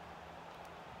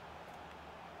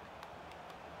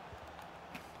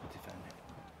 Defend it.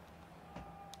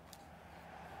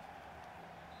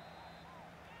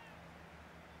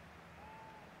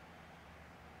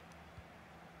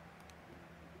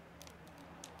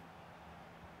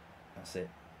 That's it.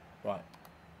 Right.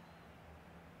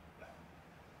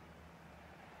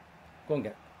 Go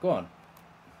on, go on.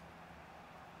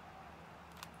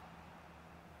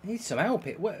 Need some help.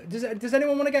 Does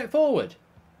anyone want to get forward?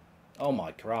 Oh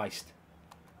my Christ.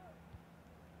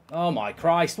 Oh my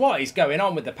Christ. What is going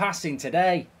on with the passing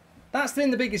today? That's been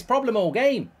the biggest problem all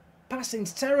game.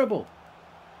 Passing's terrible.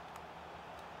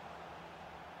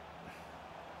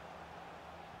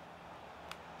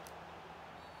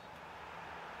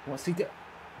 What's he do?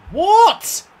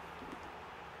 What?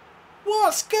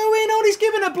 What's going on? He's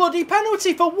given a bloody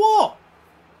penalty for what?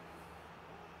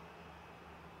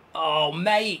 Oh,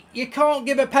 mate, you can't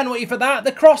give a penalty for that.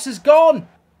 The cross has gone.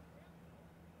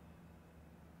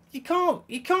 You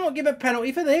can't give a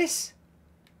penalty for this.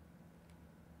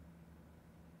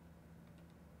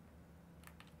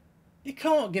 You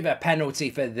can't give a penalty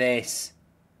for this.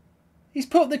 He's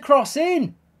put the cross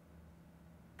in.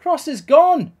 Cross is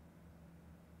gone.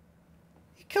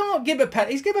 You can't give a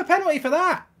penalty. He's given a penalty for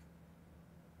that.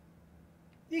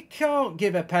 You can't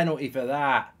give a penalty for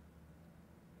that.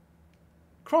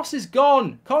 Cross is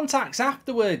gone. Contacts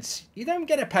afterwards. You don't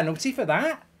get a penalty for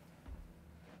that.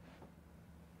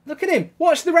 Look at him.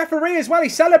 Watch the referee as well. He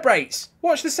celebrates.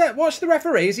 Watch the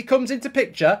referee as he comes into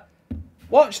picture.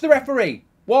 Watch the referee.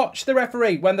 Watch the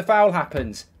referee when the foul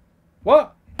happens.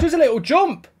 What? Does a little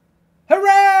jump.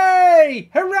 Hooray!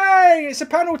 Hooray! It's a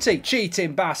penalty.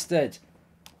 Cheating bastard.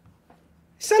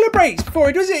 He celebrates before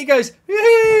he does it. He goes,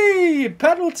 yee!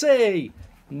 Penalty.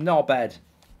 Knobhead.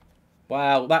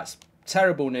 Wow, that's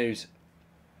terrible news.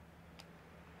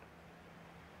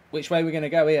 Which way are we going to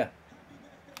go here?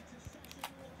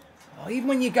 Oh, even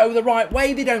when you go the right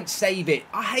way, they don't save it.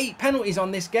 I hate penalties on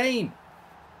this game.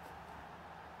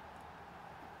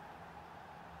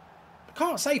 I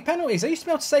can't save penalties. I used to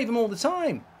be able to save them all the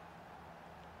time.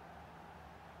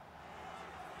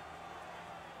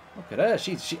 Look at her.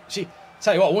 She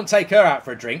tell you what, I wouldn't take her out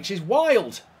for a drink. She's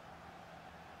wild.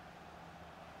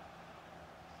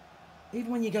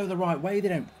 Even when you go the right way, they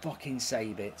don't fucking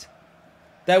save it.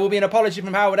 There will be an apology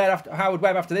from Howard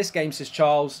Webb after this game, says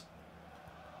Charles.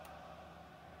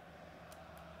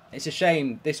 It's a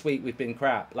shame this week we've been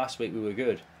crap. Last week we were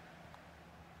good.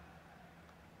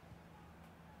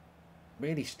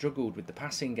 Really struggled with the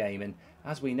passing game, and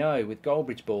as we know, with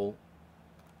Goldbridge ball,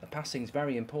 the passing's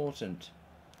very important.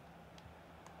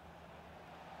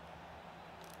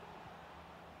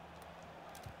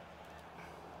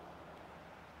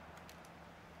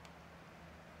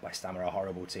 West Ham are a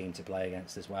horrible team to play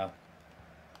against as well.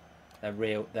 They're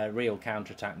real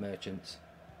counter-attack merchants.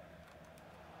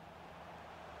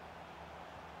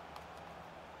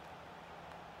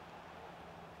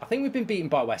 I think we've been beaten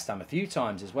by West Ham a few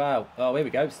times as well. Oh, here we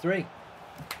go. It's 3.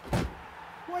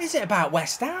 What is it about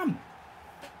West Ham?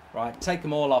 Right, take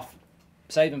them all off.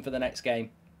 Save them for the next game.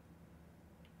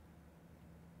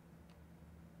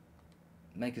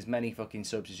 Make as many fucking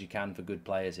subs as you can for good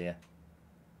players here.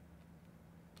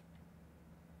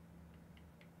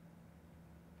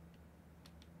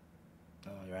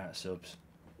 Oh, you're out of subs.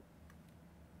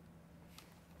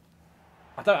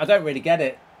 I don't really get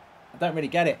it. I don't really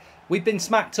get it. We've been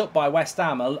smacked up by West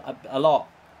Ham a lot.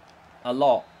 A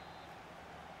lot.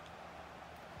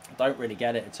 I don't really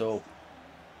get it at all.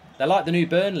 They're like the new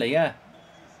Burnley, yeah.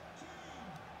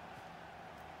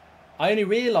 I only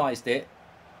realised it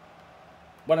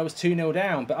when I was 2-0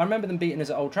 down, but I remember them beating us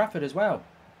at Old Trafford as well.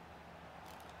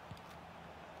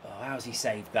 Oh, how's he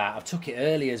saved that? I took it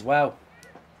early as well.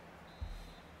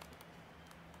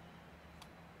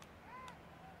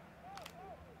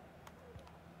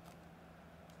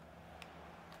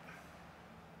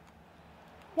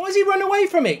 Why does he run away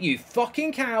from it, you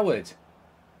fucking coward?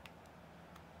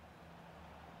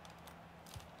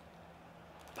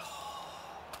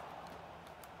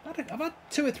 I've had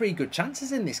 2 or 3 good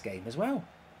chances in this game as well.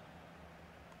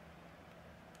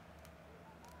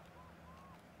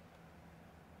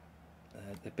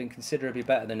 They've been considerably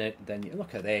better than you.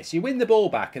 Look at this. You win the ball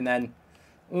back and then...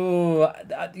 Oh,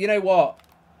 you know what?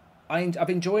 I've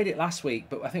enjoyed it last week,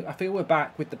 but I feel we're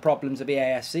back with the problems of the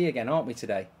AFC again, aren't we,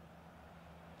 today?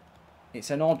 It's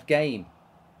an odd game.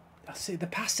 I see the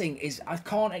passing is... I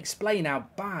can't explain how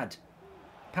bad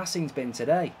passing's been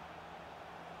today.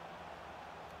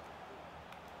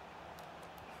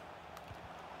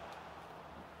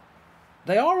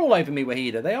 They are all over me,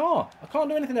 Wahida. They are. I can't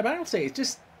do anything about it. It's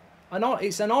just...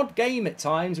 It's an odd game at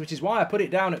times, which is why I put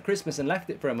it down at Christmas and left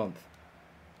it for a month.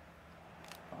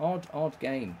 Odd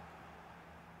game.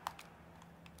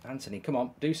 Anthony, come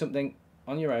on. Do something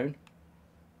on your own.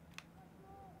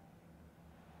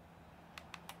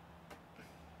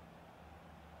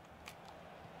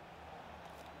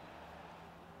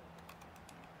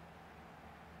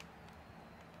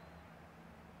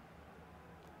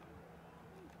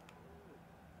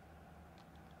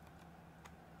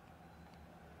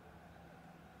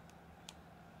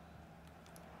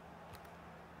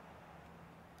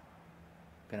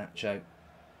 Ganacho.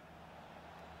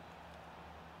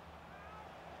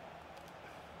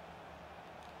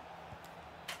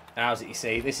 How's it? You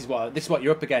see, this is what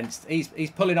you're up against. He's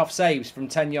pulling off saves from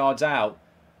 10 yards out.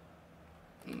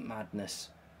 Madness.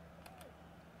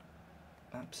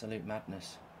 Absolute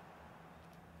madness.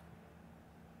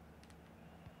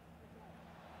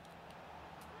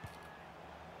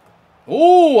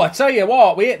 Oh, I tell you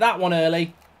what, we hit that one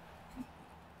early.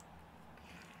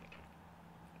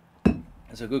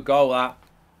 That's a good goal, that.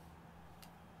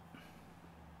 I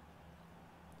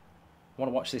want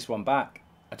to watch this one back.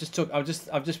 I've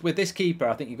just with this keeper,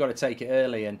 I think you've got to take it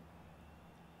early, and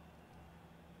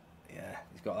yeah,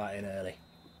 he's got that in early.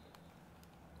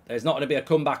 There's not going to be a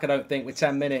comeback, I don't think, with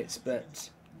 10 minutes, but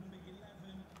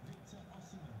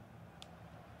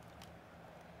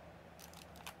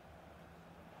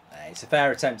it's a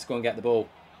fair attempt to go and get the ball.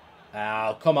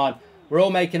 Oh, come on. We're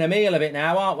all making a meal of it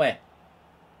now, aren't we?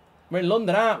 We're in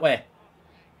London, aren't we?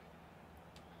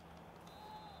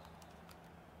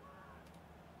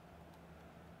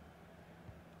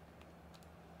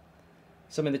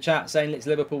 Some in the chat saying it's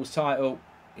Liverpool's title.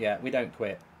 Yeah, we don't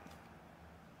quit.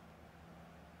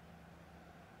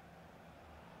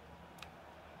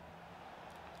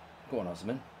 Go on,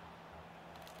 Osman.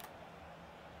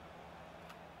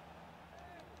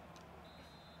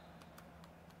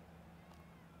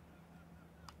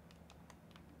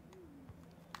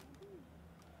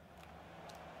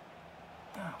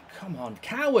 Oh, come on.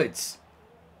 Cowards!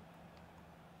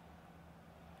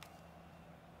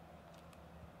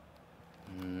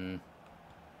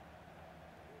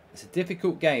 It's a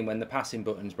difficult game when the passing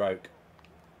button's broke.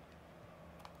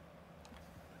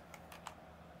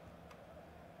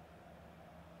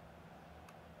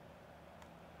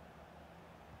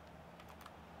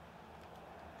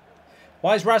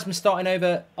 Why is Rasmus starting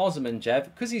over Osman, Jev?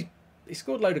 Because he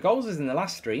scored a load of goals in the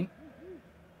last stream.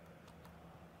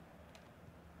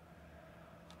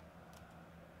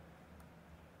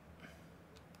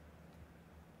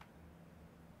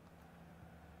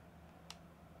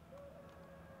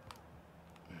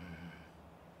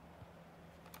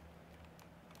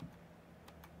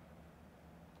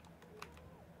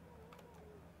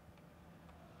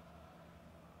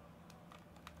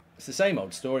 It's the same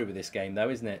old story with this game,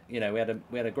 though, isn't it? You know,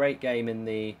 we had a great game in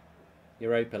the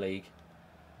Europa League.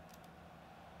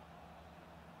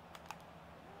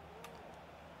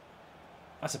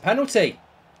 That's a penalty.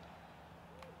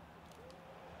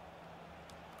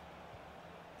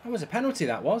 That was a penalty.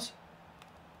 That was.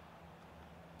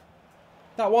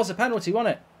 That was a penalty,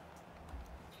 wasn't it?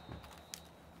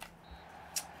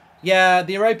 Yeah,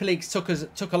 the Europa League took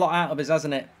a lot out of us,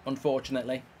 hasn't it?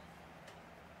 Unfortunately.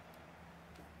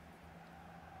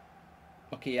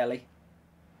 Lucky Ellie.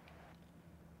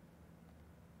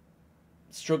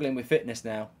 Struggling with fitness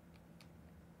now.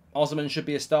 Osman should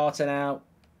be a starter now.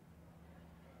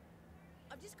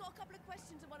 I've just got a couple of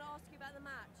questions I want to ask you about the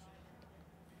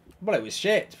match. Well, it was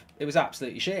shit. It was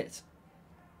absolutely shit.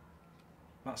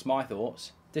 That's my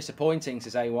thoughts. Disappointing,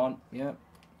 says A1. Yeah.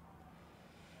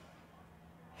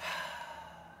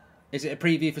 Is it a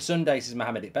preview for Sunday, says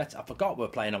Mohammed? It better. I forgot we're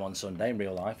playing them on Sunday in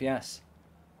real life, yes.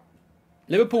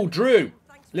 Liverpool drew.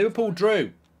 Liverpool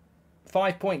drew.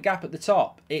 5-point gap at the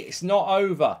top. It's not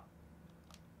over.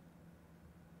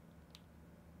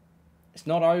 It's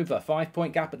not over.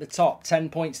 5-point gap at the top. 10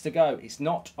 points to go. It's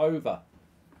not over.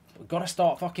 We've got to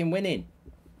start fucking winning.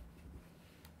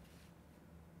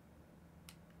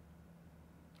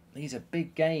 These are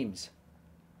big games.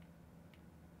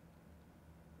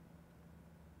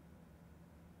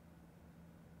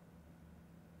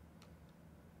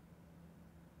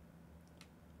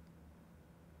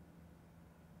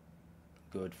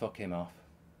 Good, fuck him off.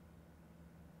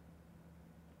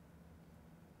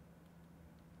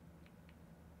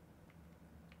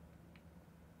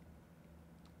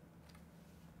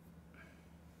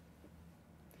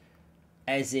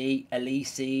 Ezzy,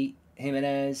 Elise,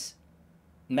 Jimenez,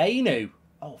 Mainu.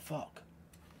 Oh, fuck.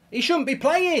 He shouldn't be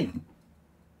playing.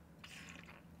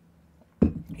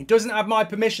 He doesn't have my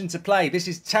permission to play. This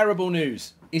is terrible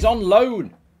news. He's on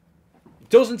loan. He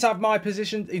doesn't have my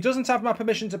position. He doesn't have my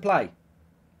permission to play.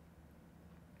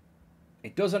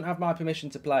 It doesn't have my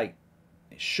permission to play.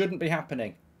 It shouldn't be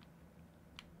happening.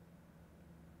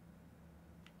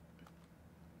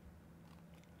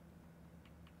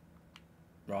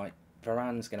 Right.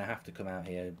 Varane's going to have to come out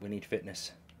here. We need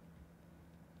fitness.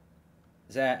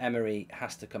 Zaire Emery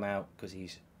has to come out because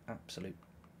he's absolute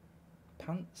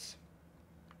pants.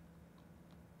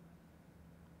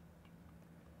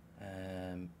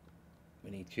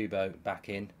 We need Kubo back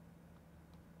in.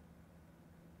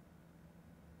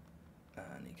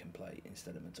 And he can play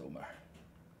instead of Matoma.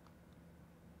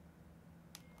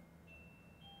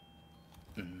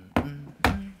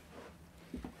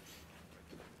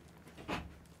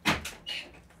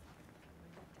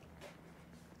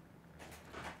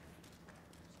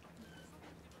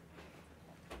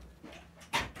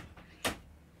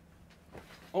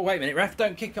 Oh, wait a minute, ref,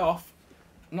 don't kick off.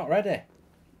 I'm not ready.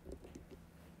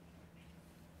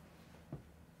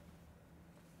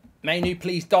 Mainu,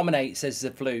 please dominate, says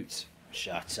the flute.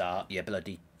 Shut up, you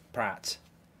bloody prat.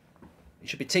 It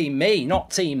should be team me, not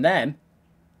team them.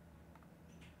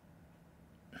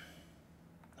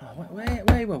 Oh,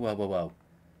 wait, whoa.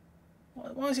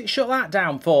 Why has it shut that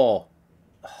down for?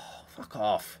 Oh, fuck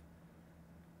off.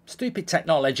 Stupid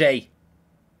technology.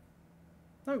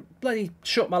 Don't bloody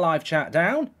shut my live chat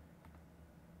down.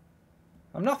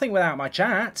 I'm nothing without my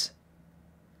chat.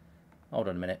 Hold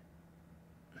on a minute.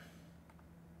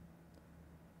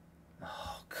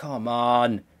 Oh, come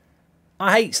on.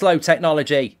 I hate slow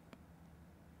technology.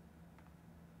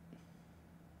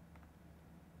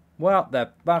 What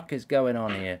the fuck is going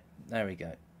on here? There we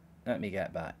go. Let me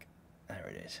get back. There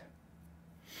it is.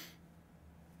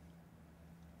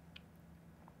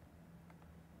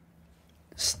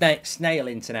 Snail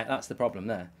internet, that's the problem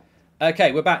there.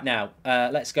 Okay, we're back now.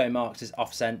 Let's go. Marks is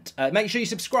off sent. Make sure you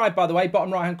subscribe, by the way,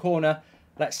 bottom right hand corner.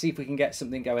 Let's see if we can get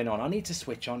something going on. I need to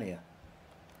switch on here.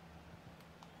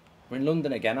 We're in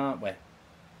London again, aren't we?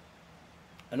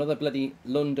 Another bloody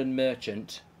London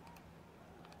merchant.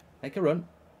 Make a run.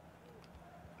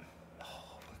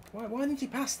 Oh, why didn't he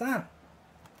pass that?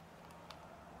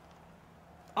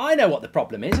 I know what the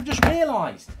problem is. I've just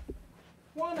realised.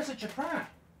 Why am I such a prat?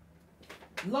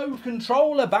 Low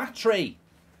controller battery.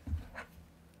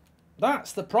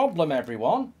 That's the problem,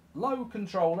 everyone. Low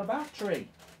controller battery.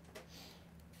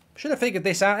 Should have figured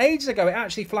this out ages ago. It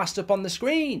actually flashed up on the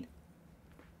screen.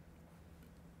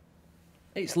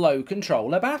 It's low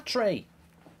controller battery.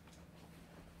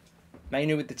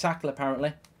 Mainu with the tackle,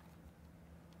 apparently.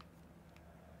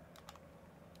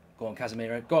 Go on,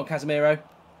 Casemiro. Go on, Casemiro.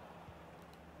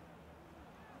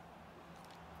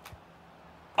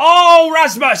 Oh,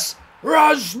 Rasmus!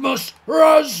 Rasmus!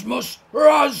 Rasmus!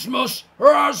 Rasmus!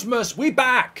 Rasmus! We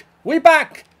back! We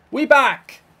back! We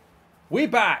back! We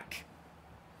back!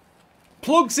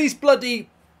 Plugs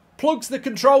the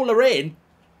controller in,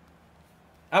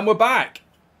 and we're back.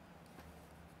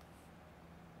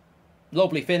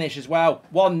 Lovely finish as well.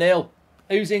 1-0.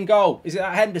 Who's in goal? Is it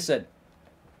that Henderson?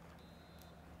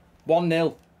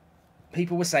 1-0.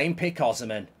 People were saying pick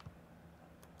Osman.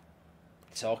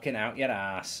 Talking out your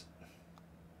ass.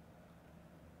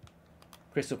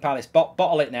 Crystal Palace,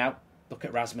 bottle it now. Look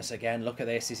at Rasmus again. Look at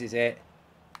this. This is it.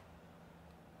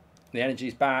 The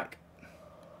energy's back.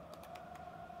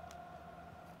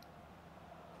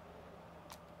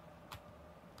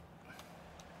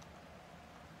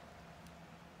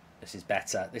 This is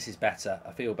better. This is better.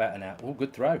 I feel better now. Oh,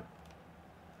 good throw.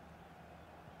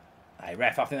 Hey,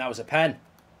 ref, I think that was a pen.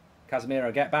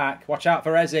 Casemiro, get back. Watch out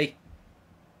for Ezzy.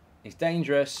 He's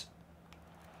dangerous.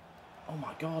 Oh,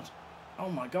 my God. Oh,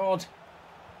 my God.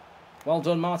 Well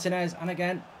done, Martinez. And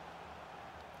again.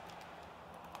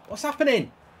 What's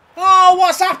happening? Oh,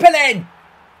 what's happening?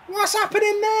 What's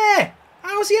happening there?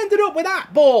 How's he ended up with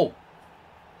that ball?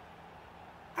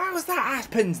 How's that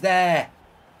happened there?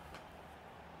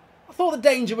 I thought the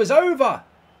danger was over.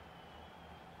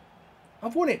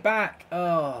 I've won it back.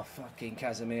 Oh, fucking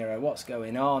Casemiro. What's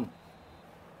going on?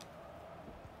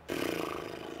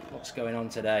 What's going on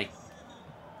today?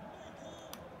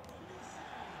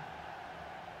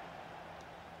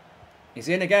 He's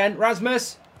in again.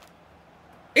 Rasmus.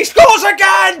 He scores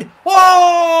again!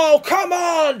 Oh, come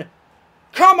on!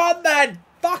 Come on then!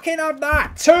 Fucking have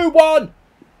that. 2-1.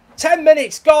 10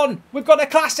 minutes gone. We've got a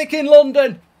classic in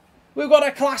London. We've got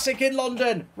a classic in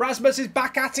London. Rasmus is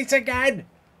back at it again.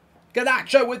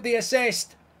 Garnacho with the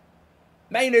assist.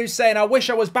 Mainu's saying, I wish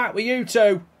I was back with you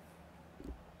two.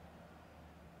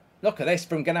 Look at this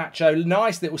from Garnacho.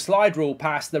 Nice little slide rule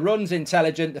pass. The run's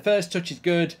intelligent. The first touch is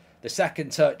good. The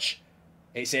second touch,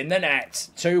 it's in the net.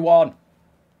 2-1.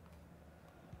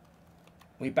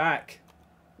 We back.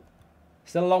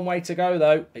 Still a long way to go,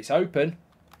 though. It's open.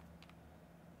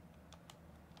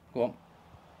 Go on.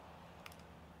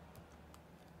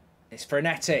 It's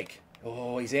frenetic.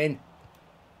 Oh, he's in.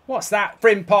 What's that,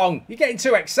 Frimpong? You're getting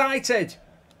too excited.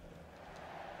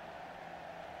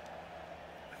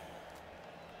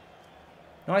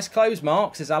 Nice close,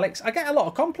 Mark, says Alex. I get a lot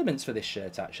of compliments for this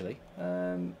shirt, actually. I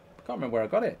can't remember where I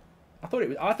got it. I thought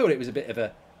it was a bit of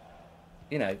a,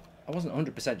 you know, I wasn't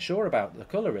 100% sure about the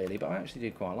colour, really, but I actually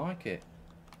do quite like it.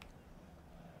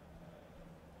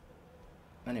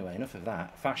 Anyway, enough of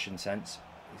that. Fashion sense.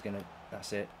 He's going to...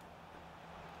 That's it.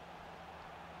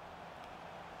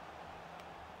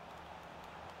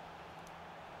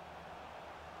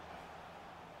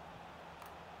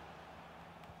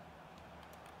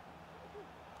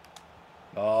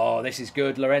 Oh, this is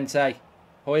good, Llorente.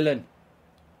 Hoyland.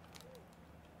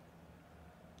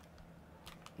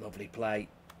 Lovely play.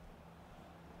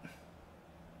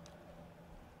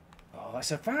 Oh,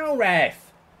 that's a foul,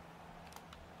 ref.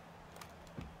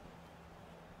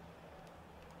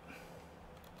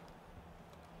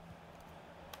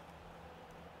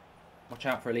 Watch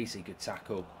out for Elise. Good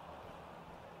tackle.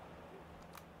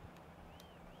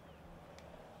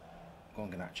 Go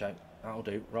on, Garnacho. That'll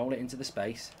do. Roll it into the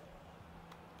space.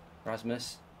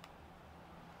 Rasmus.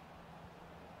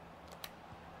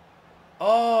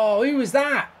 Oh, who was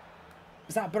that?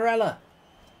 Was that Barella?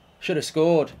 Should have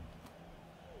scored.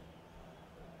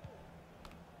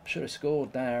 Should have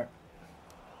scored there.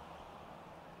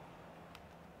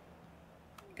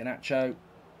 Garnacho.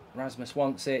 Rasmus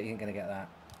wants it. He ain't going to get that.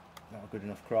 Not a good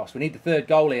enough cross. We need the third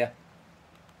goal here.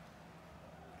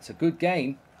 It's a good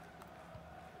game.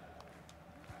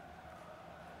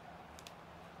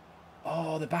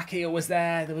 Oh, the back heel was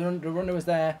there. The runner was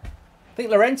there. I think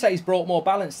Llorente's brought more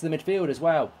balance to the midfield as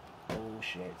well. Oh,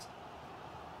 shit.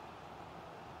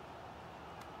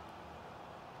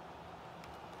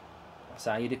 That's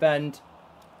how you defend.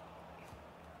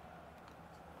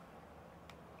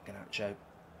 Garnacho.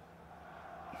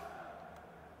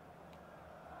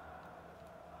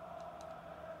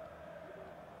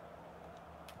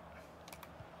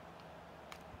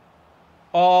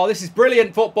 Oh, this is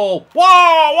brilliant football.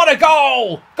 Whoa, what a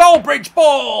goal. Goldbridge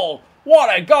ball.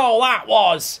 What a goal that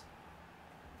was.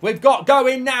 We've got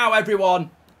going now, everyone.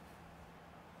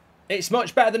 It's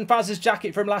much better than Faz's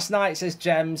jacket from last night, says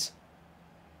Gems.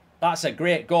 That's a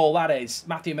great goal, that is.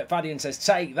 Matthew McFadden says,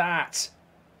 take that.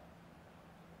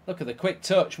 Look at the quick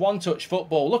touch, one-touch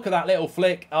football. Look at that little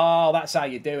flick. Oh, that's how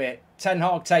you do it. Ten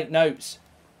Hag, take notes.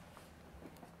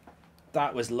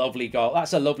 That was lovely goal.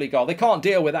 That's a lovely goal. They can't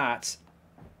deal with that.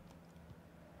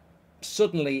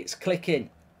 Suddenly it's clicking.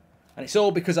 And it's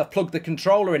all because I've plugged the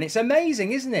controller in. It's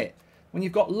amazing, isn't it? When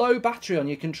you've got low battery on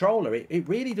your controller, it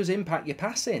really does impact your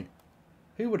passing.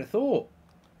 Who would have thought?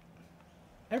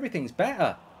 Everything's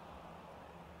better.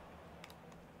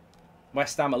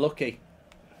 West Ham are lucky.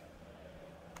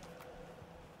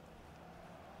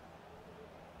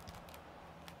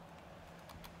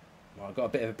 Well, I've got a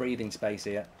bit of a breathing space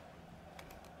here.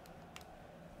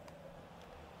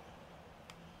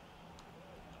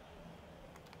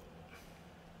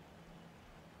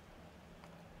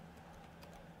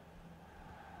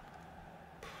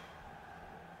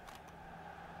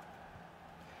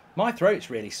 My throat's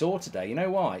really sore today. You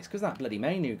know why? It's because of that bloody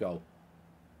Mainu goal.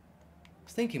 I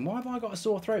was thinking, why have I got a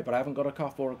sore throat but I haven't got a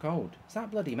cough or a cold? It's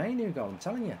that bloody Mainu goal, I'm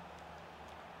telling you.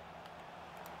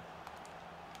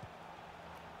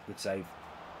 Good save.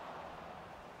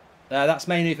 That's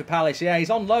Mainu for Palace. Yeah, he's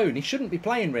on loan. He shouldn't be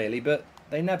playing really, but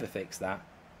they never fix that.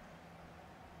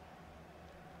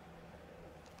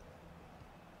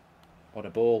 What a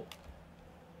ball.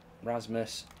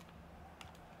 Rasmus.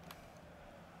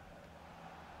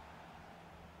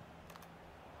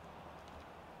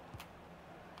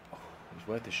 It's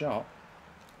worth a shot.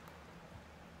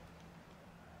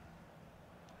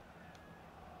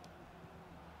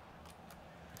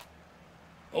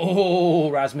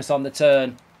 Oh, Rasmus on the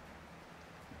turn.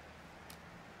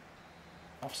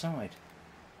 Offside.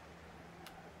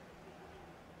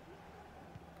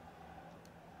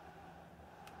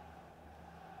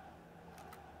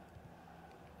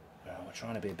 Oh, we're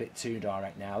trying to be a bit too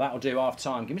direct now. That'll do, half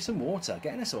time. Give me some water.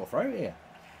 Getting a sore throat here.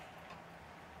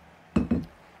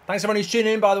 Thanks everyone who's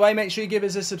tuning in, by the way. Make sure you give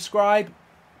us a subscribe.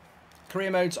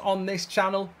 Career mode's on this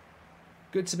channel.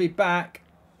 Good to be back.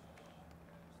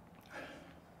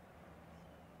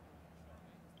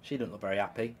 She doesn't look very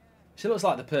happy. She looks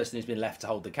like the person who's been left to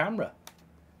hold the camera.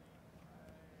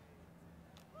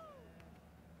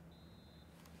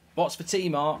 What's for tea,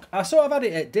 Mark? I sort of had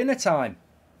it at dinner time.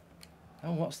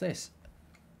 Oh, what's this?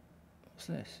 What's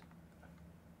this?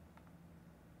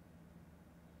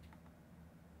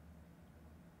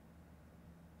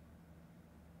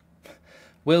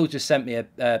 Will just sent me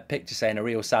a picture saying a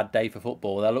real sad day for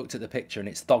football. I looked at the picture and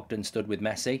it's Thogden stood with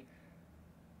Messi.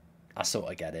 I sort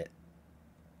of get it.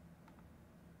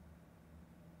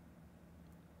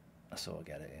 I sort of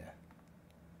get it, yeah.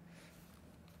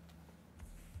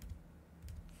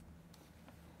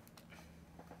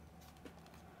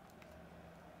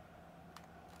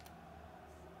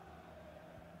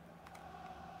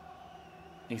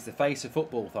 He's the face of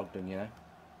football, Thogden, you know.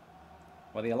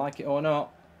 Whether you like it or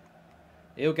not.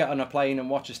 He'll get on a plane and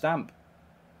watch a stamp.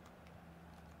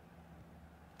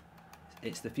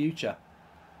 It's the future.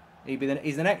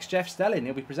 He's the next Jeff Stelling.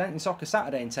 He'll be presenting Soccer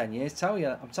Saturday in 10 years.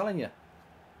 I'm telling you.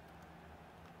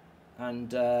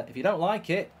 And if you don't like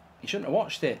it, you shouldn't have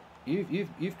watched it.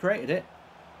 You've created it.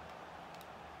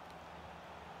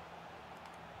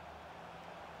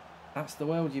 That's the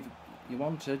world you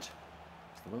wanted. It's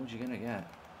the world you're gonna get.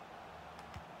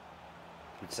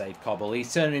 Good save, Cobble.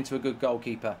 He's turning into a good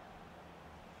goalkeeper.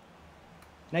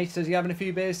 Nate says, you having a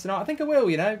few beers tonight? I think I will,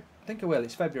 you know. I think I will.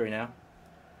 It's February now.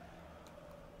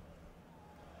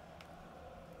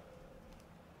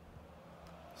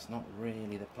 not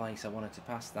really the place I wanted to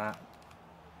pass that.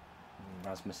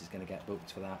 Rasmus is going to get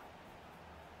booked for that.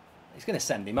 He's going to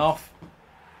send him off.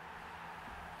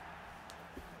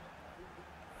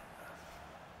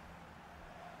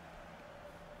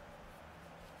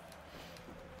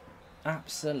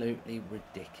 Absolutely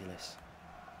ridiculous.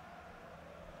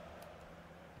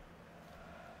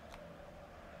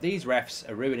 These refs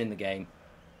are ruining the game.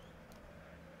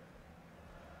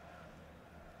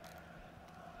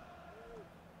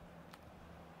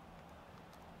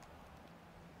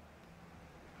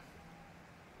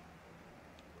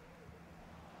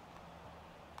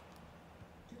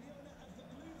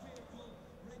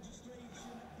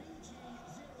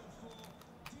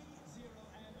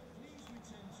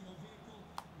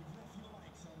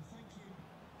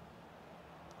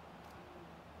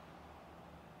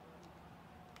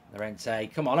 Lorente,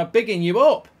 come on, I'm bigging you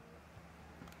up.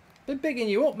 Been bigging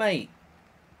you up, mate.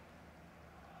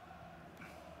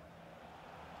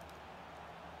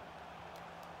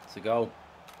 It's a goal.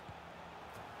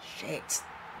 Shit.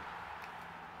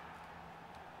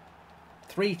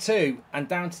 3-2 and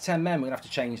down to 10 men. We're going to have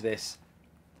to change this.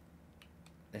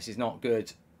 This is not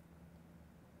good.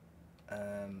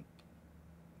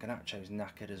 Garnacho's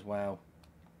knackered as well.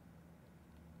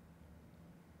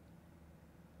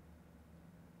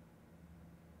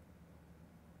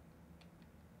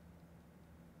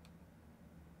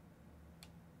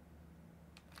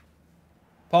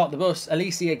 Park the bus.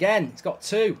 Elise again. He's got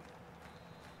 2.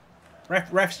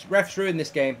 Refs ruined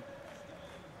this game.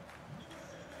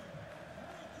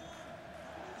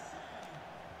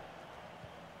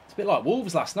 It's a bit like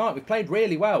Wolves last night. We played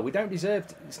really well. We don't deserve...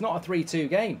 It's not a 3-2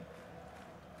 game.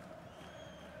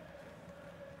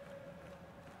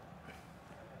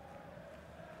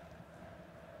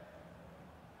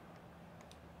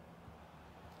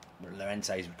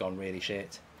 Lorente's gone really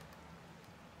shit.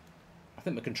 I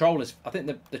think the controllers... I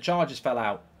think the chargers fell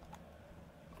out.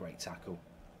 Great tackle.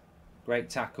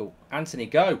 Great tackle. Anthony,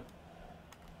 go.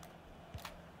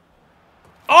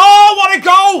 Oh, what a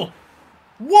goal!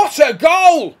 What a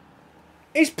goal!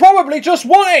 He's probably just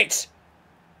won it.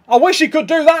 I wish he could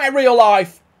do that in real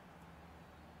life.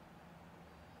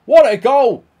 What a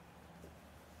goal.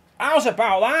 How's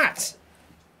about that?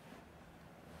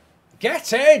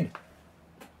 Get in.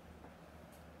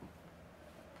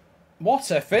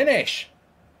 What a finish.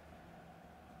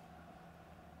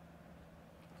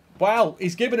 Well,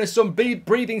 he's given us some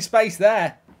breathing space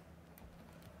there.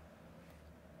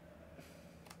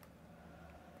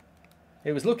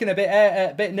 It was looking a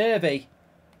bit nervy.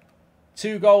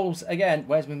 2 goals again.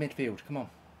 Where's my midfield? Come on.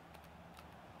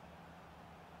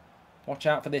 Watch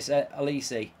out for this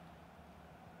Elise.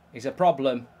 He's a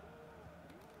problem.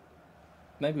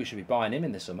 Maybe we should be buying him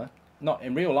in the summer. Not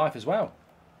in real life as well.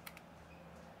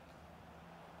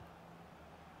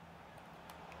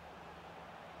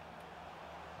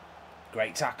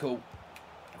 Great tackle.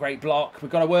 Great block. We've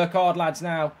got to work hard, lads,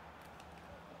 now.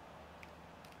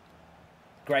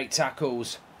 Great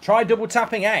tackles. Try double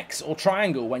tapping X or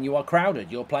triangle when you are crowded.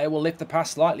 Your player will lift the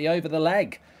pass slightly over the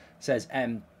leg, says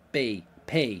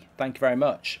MBP. Thank you very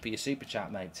much for your super chat,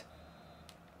 mate.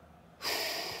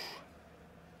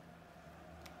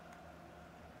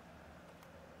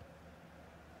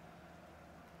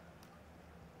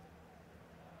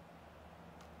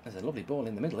 There's a lovely ball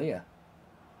in the middle here.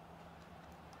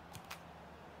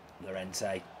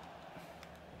 Lorente.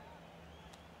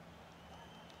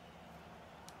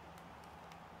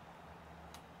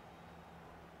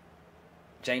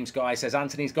 James Guy says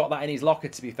Anthony's got that in his locker,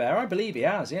 to be fair. I believe he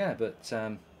has, yeah, but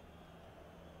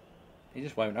he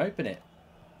just won't open it.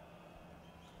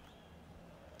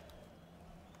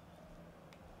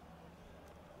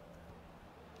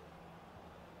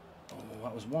 Oh,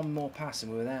 that was one more pass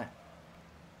and we were there.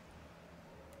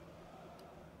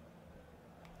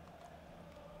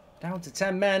 Down to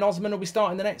 10 men. Osman will be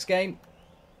starting the next game.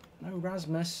 No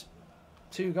Rasmus.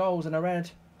 2 goals and a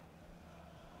red.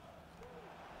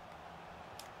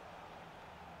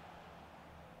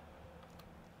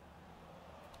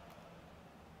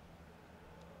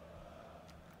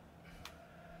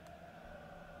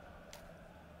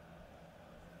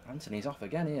 Anthony's off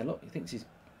again here. Look, he thinks he's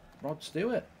Rod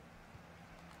Stewart.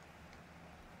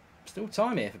 Still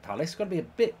time here for Palace. Got to be a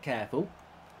bit careful.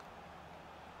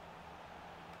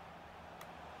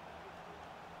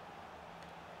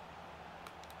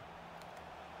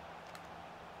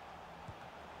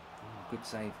 Good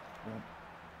save. Yeah.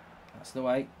 That's the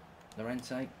way.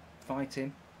 Lorente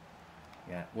fighting.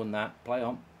 Yeah, won that. Play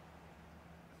on.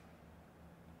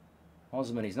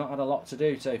 Osman, he's not had a lot to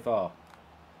do so far.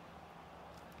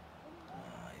 Oh,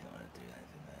 he's not going to do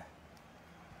anything there.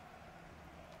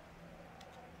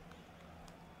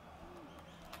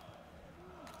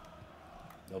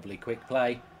 Lovely quick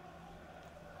play.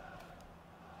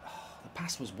 Oh, the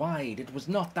pass was wide. It was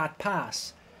not that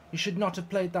pass. You should not have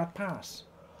played that pass.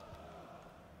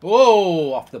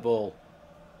 Whoa, off the ball.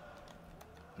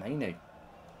 Mainu.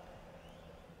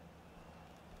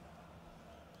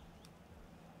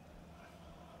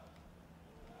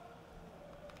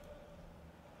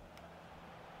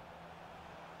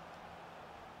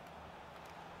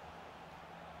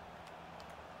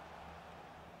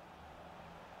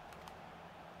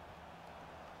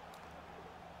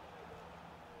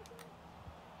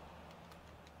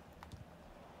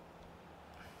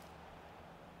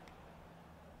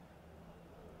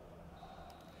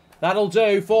 That'll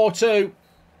do. 4-2.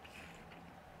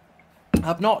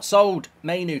 I've not sold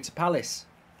Mainu to Palace.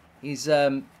 He's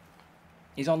on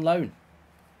loan.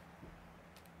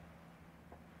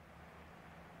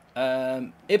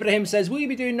 Ibrahim says, will you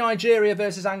be doing Nigeria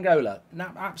versus Angola?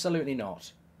 No, absolutely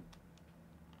not.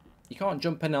 You can't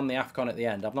jump in on the AFCON at the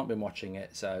end. I've not been watching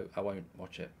it, so I won't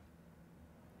watch it.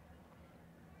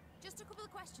 Just a couple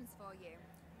of questions for you.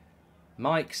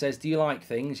 Mike says, do you like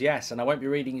things? Yes, and I won't be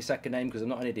reading your second name because I'm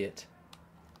not an idiot.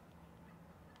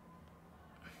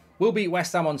 We'll beat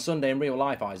West Ham on Sunday in real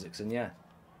life, Isaacson, yeah.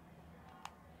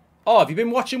 Oh, have you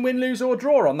been watching win, lose or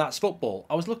draw on That's Football?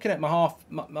 I was looking at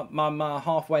my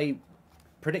halfway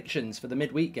predictions for the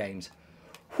midweek games.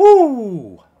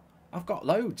 Whoo! I've got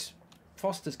loads.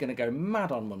 Foster's going to go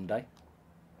mad on Monday.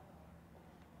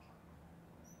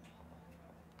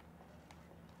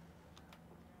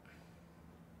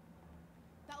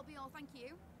 That'll be all, thank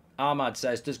you. Ahmad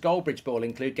says, does Goldbridge ball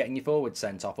include getting your forward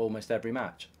sent off almost every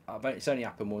match? It's only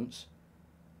happened once.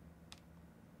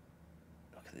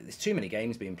 Look, there's too many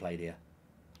games being played here.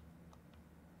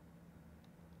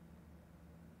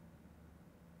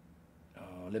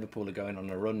 Oh, Liverpool are going on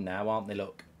a run now, aren't they?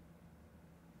 Look.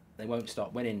 They won't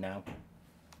stop winning now.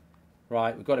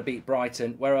 Right, we've got to beat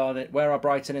Brighton. Where are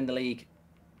Brighton in the league?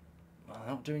 Well, they're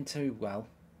not doing too well.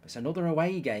 It's another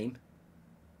away game.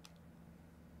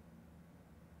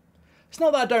 It's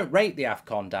not that I don't rate the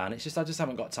AFCON, Dan. It's just I just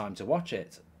haven't got time to watch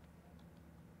it.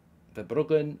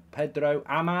 Verbruggen, Pedro,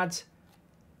 Ahmad.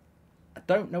 I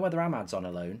don't know whether Ahmad's on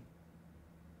a loan.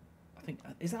 I think...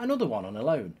 Is that another one on a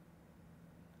loan?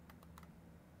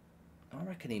 I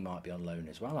reckon he might be on loan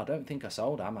as well. I don't think I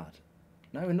sold Ahmad.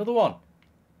 No, another one.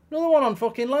 Another one on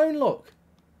fucking loan, look.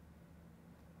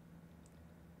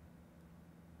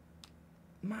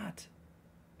 Mad.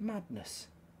 Madness.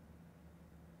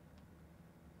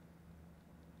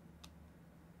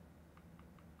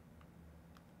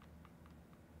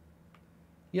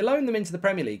 You loan them into the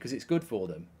Premier League because it's good for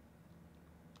them.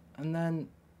 And then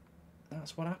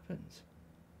that's what happens.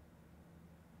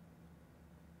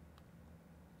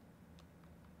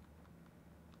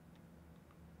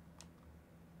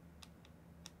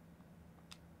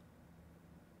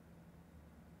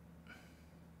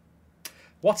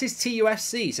 What is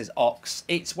TUFC, says Ox.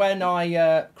 It's when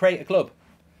I create a club,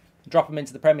 drop them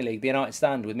into the Premier League, the United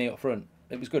stand with me up front.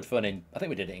 It was good fun. I think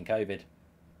we did it in COVID.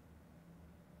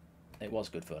 It was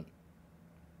good fun.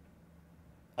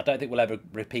 I don't think we'll ever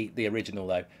repeat the original,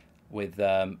 though, with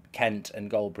Kent and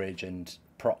Goldbridge and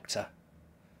Proctor.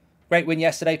 Great win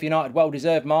yesterday for United. Well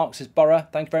deserved, Mark, says Borough.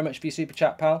 Thank you very much for your super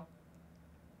chat, pal.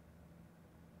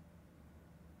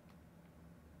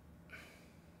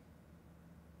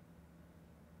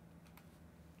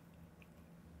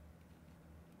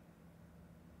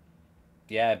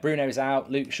 Yeah, Bruno's out,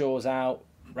 Luke Shaw's out,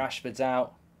 Rashford's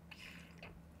out.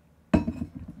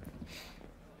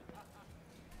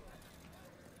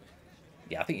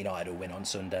 Yeah, I think United will win on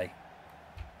Sunday.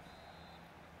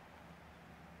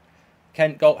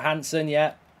 Kent got Hansen,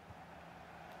 yeah.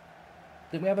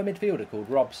 Didn't we have a midfielder called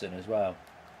Robson as well?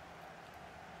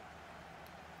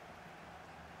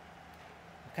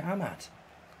 Look at Ahmad.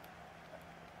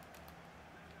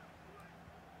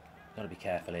 Got to be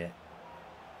careful here.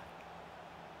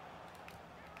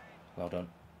 Well done.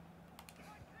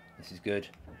 This is good.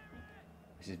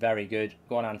 This is very good.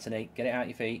 Go on, Anthony. Get it out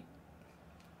your feet.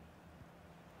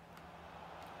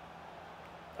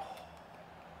 Oh.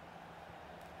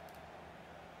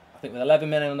 I think with 11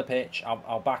 men on the pitch,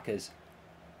 our backers.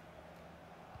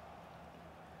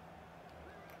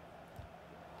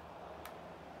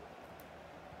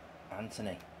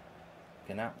 Anthony.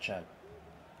 Garnacho.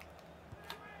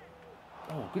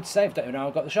 Oh, good save. Don't know.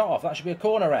 I got the shot off. That should be a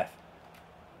corner, ref.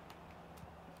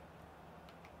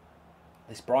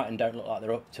 This Brighton don't look like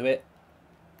they're up to it.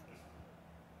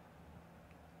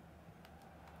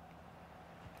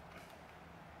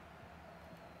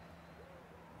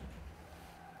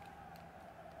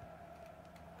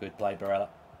 Good play, Barella.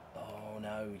 Oh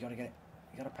no, you gotta get it.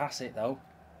 You gotta pass it though.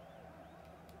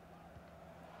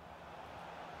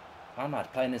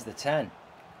 Ahmad playing as the 10.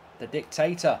 The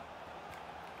dictator.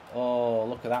 Oh,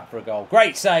 look at that for a goal.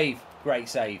 Great save. Great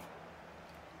save.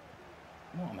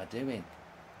 What am I doing?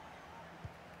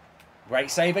 Great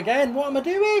save again. What am I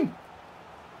doing?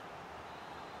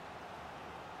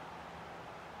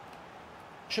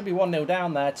 Should be 1-0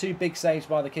 down there. 2 big saves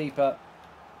by the keeper.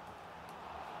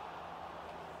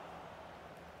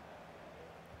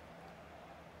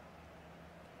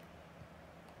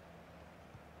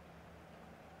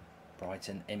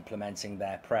 Brighton implementing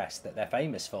their press that they're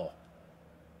famous for.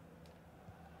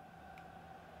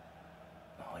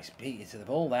 Oh, he's beat it to the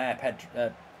ball there,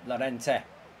 Lorente.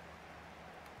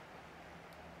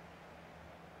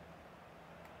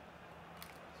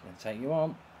 He's going to take you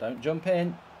on. Don't jump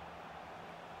in.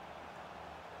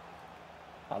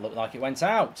 That looked like it went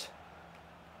out.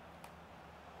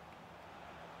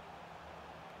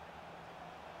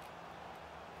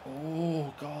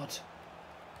 Oh, God.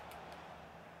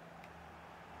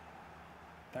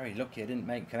 Very lucky I didn't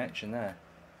make connection there.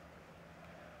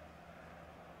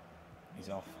 He's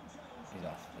off. He's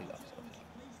off. He's off. He's off.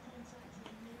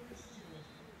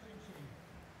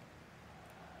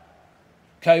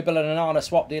 Coble and Anana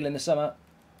swap deal in the summer.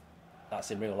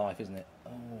 That's in real life, isn't it?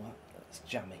 Oh, that's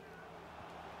jammy.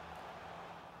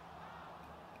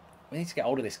 We need to get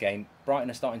hold of this game. Brighton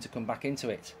are starting to come back into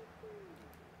it.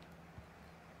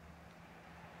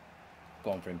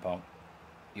 Go on, Frimpong.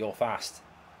 You're fast.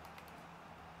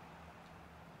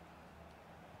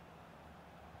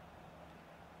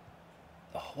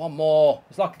 Oh, one more.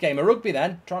 It's like a game of rugby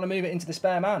then. Trying to move it into the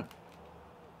spare man.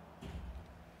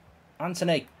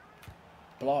 Anthony.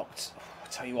 Blocked. Oh, I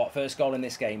tell you what, first goal in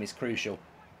this game is crucial.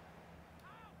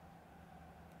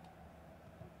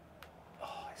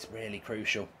 Oh, it's really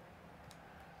crucial.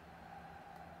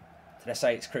 Did I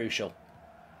say it's crucial?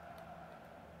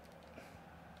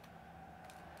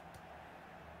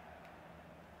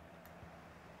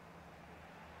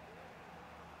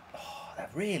 Oh, they're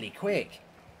really quick.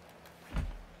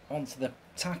 Onto the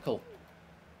tackle.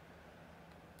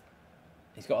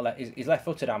 He's got he's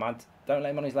left-footed, Ahmad. Don't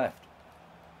let him on his left.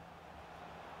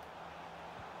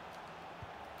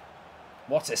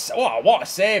 What a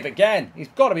save again. He's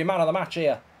got to be man of the match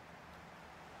here.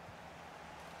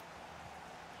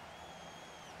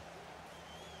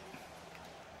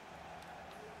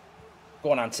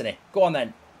 Go on, Anthony. Go on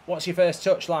then. What's your first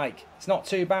touch like? It's not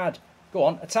too bad. Go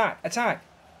on, attack, attack.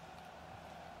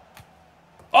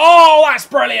 Oh, that's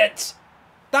brilliant.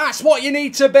 That's what you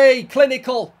need to be.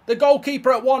 Clinical. The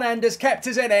goalkeeper at one end has kept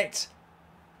us in it.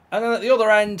 And then at the other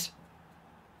end,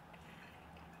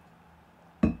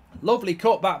 lovely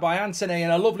cutback by Anthony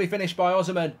and a lovely finish by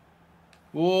Osman.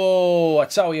 Whoa, I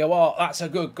tell you what, that's a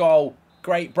good goal.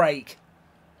 Great break.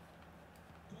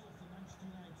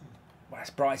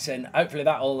 West Brighton. Hopefully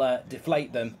that'll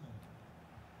deflate them.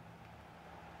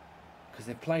 Because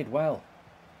they've played well.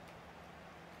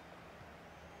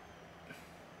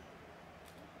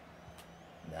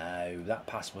 No, that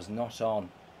pass was not on.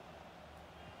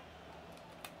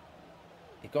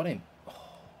 He got him. Oh.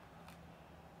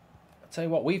 I'll tell you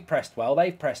what, we've pressed well.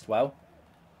 They've pressed well.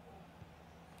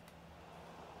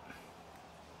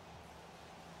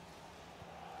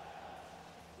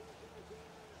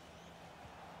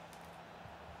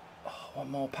 Oh, one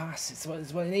more pass.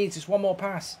 It's what he needs. Just one more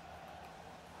pass.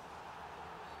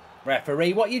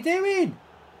 Referee, what are you doing?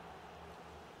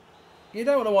 You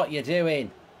don't know what you're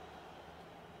doing.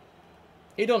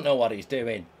 He don't know what he's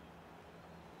doing.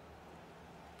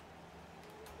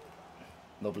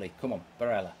 Lovely. Come on,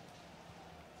 Barella.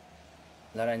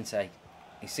 Lorente.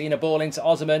 He's seen a ball into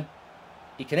Osman.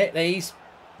 He can hit these.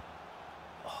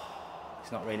 Oh,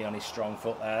 he's not really on his strong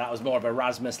foot there. That was more of a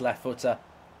Rasmus left footer.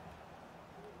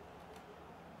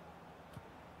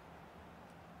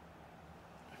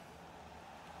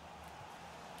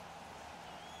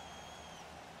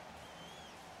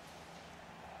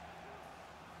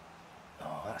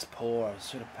 That's poor. I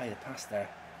should have played a pass there.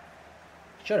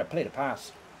 Should have played a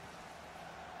pass.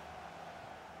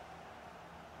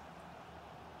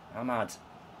 Ahmad.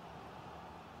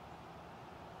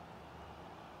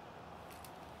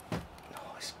 Oh,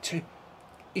 it's too...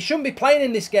 He shouldn't be playing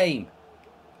in this game.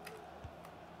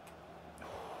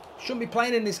 Shouldn't be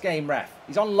playing in this game, ref.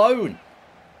 He's on loan.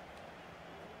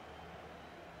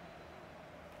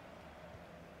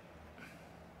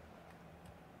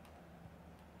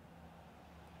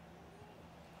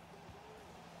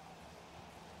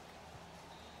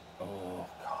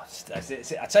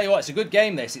 I tell you what, it's a good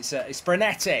game. This it's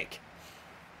frenetic.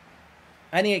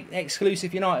 Any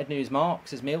exclusive United news, Mark?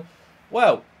 Says Neil.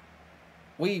 Well,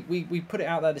 we put it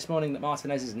out there this morning that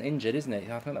Martinez isn't injured, isn't it?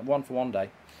 I think that one for one day.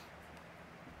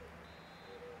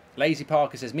 Lazy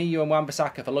Parker says, me, you and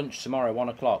Wan-Bissaka for lunch tomorrow, 1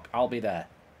 o'clock. I'll be there.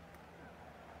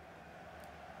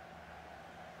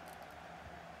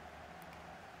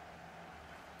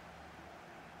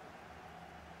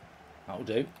 That'll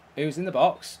do. Who's in the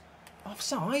box?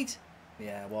 Offside?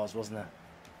 Yeah, I was, wasn't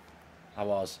I? I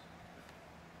was.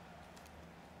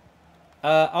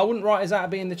 I wouldn't write us out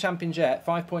of being the champions yet.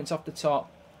 5 points off the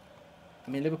top. I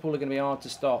mean, Liverpool are going to be hard to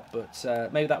stop, but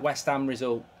maybe that West Ham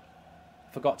result,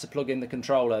 forgot to plug in the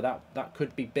controller. That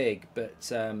could be big,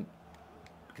 but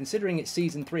considering it's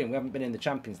season 3 and we haven't been in the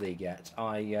Champions League yet,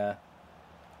 oh,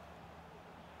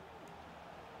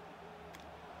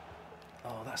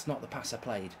 that's not the pass I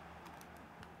played.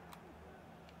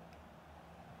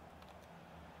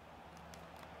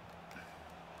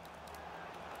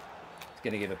 He's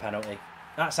going to give a penalty.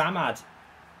 That's Ahmad.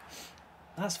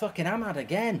 That's fucking Ahmad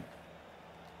again.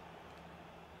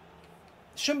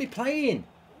 Shouldn't be playing.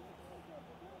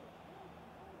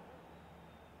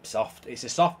 Soft. It's a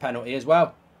soft penalty as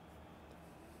well.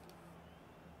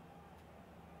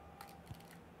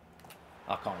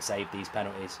 I can't save these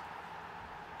penalties.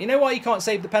 You know why you can't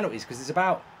save the penalties? Because there's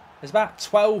about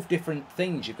 12 different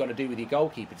things you've got to do with your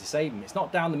goalkeeper to save them. It's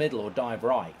not down the middle or dive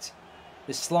right.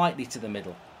 There's slightly to the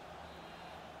middle.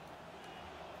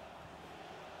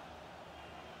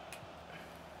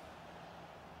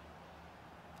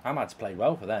 Ahmad's played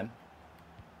well for them.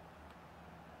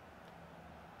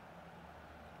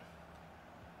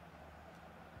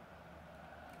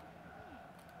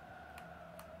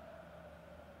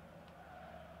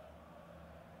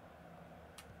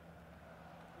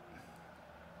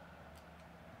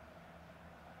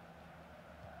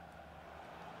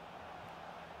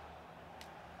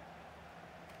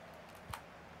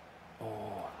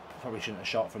 Oh, probably shouldn't have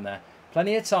shot from there.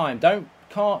 Plenty of time.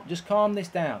 Just calm this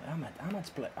down.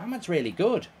 Ahmad's really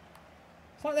good.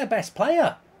 It's like their best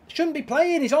player. Shouldn't be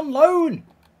playing. He's on loan.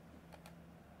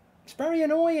 It's very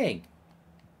annoying.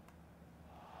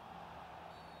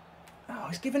 Oh,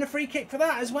 he's given a free kick for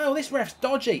that as well. This ref's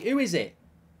dodgy. Who is it?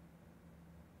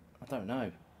 I don't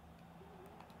know.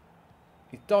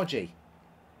 He's dodgy.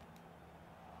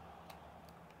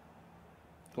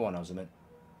 Go on, Ozyman.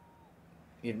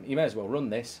 You may as well run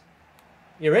this.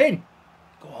 You're in.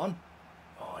 Go on.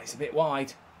 Oh, it's a bit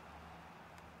wide.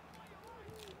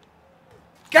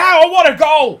 Go! What a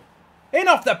goal! In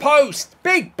off the post.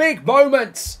 Big, big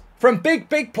moments from big,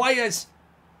 big players.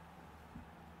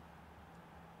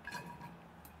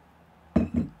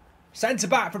 Centre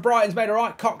back for Brighton's made a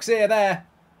right cock's ear there.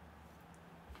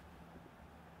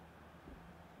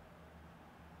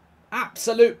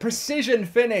 Absolute precision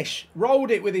finish.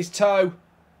 Rolled it with his toe.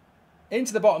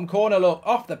 Into the bottom corner, look.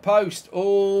 Off the post.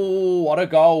 Oh, what a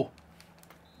goal.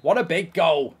 What a big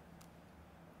goal.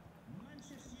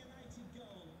 Manchester United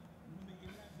goal, number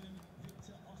 11,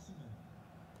 Victor Osimhen.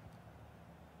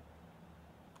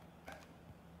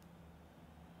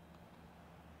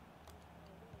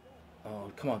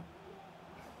 Oh, come on.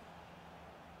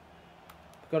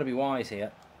 Got to be wise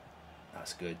here.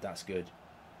 That's good, that's good.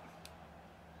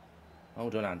 Well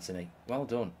done, Anthony. Well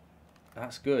done.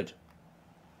 That's good.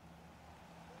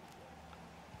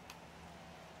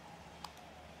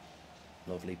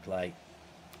 Lovely play.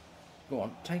 Go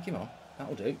on, take him on.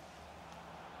 That'll do.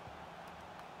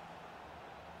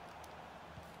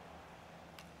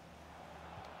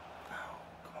 Oh,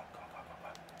 come on, come on, come on, come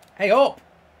on. Hey, up!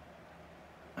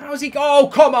 How's he... Oh,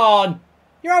 come on!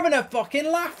 You're having a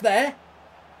fucking laugh there.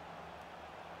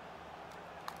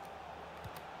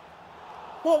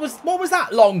 What was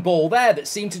that long ball there that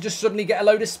seemed to just suddenly get a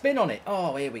load of spin on it?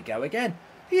 Oh, here we go again.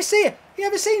 You see it? You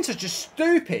ever seen such a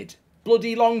stupid...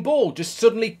 bloody long ball just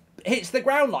suddenly hits the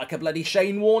ground like a bloody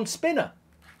Shane Warne spinner?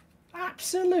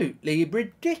 Absolutely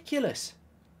ridiculous.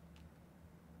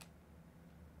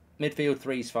 Midfield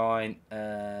 3's fine.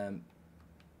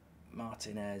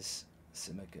 Martinez,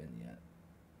 Simigan, yeah.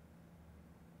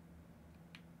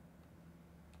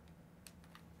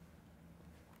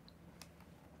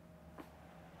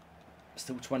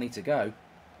 Still 20 to go.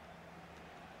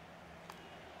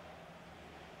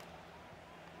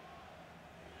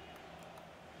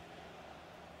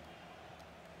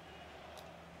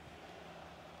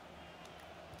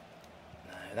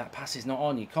 That pass is not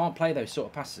on. You can't play those sort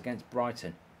of passes against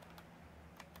Brighton.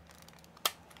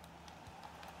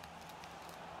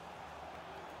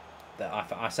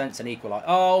 I sense an equaliser.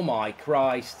 Oh my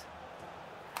Christ.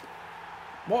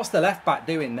 What's the left back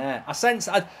doing there? I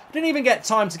didn't even get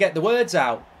time to get the words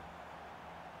out.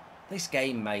 This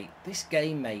game, mate. This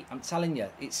game, mate. I'm telling you,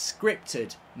 it's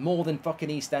scripted more than fucking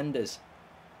EastEnders.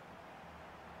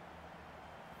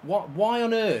 Why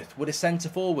on earth would a centre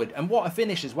forward, and what a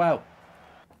finish as well.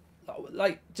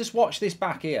 Like, just watch this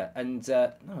back here. And,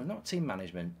 no, not team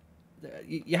management.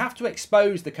 You have to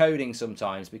expose the coding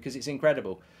sometimes because it's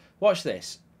incredible. Watch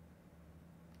this.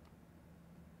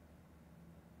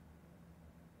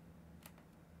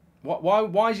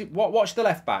 Why is it, watch the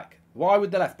left back. Why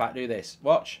would the left back do this?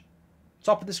 Watch.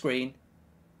 Top of the screen.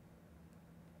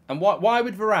 And why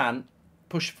would Varane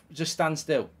just stand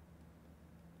still?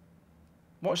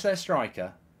 Watch their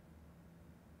striker.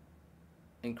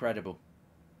 Incredible.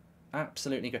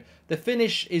 Absolutely incredible. The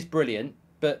finish is brilliant,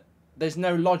 but there's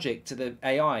no logic to the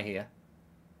AI here.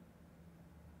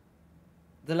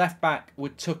 The left back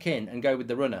would tuck in and go with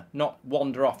the runner, not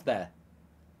wander off there.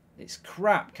 It's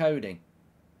crap coding.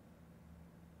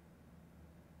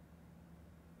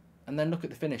 And then look at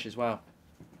the finish as well.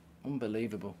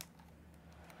 Unbelievable.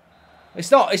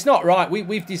 It's not right.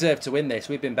 We've deserved to win this.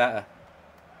 We've been better.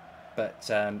 But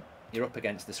you're up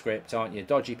against the script, aren't you?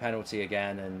 Dodgy penalty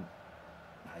again, and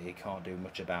no, you can't do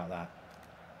much about that.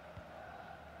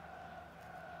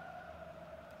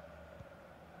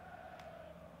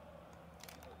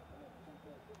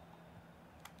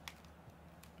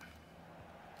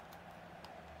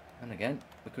 And again,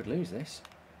 we could lose this.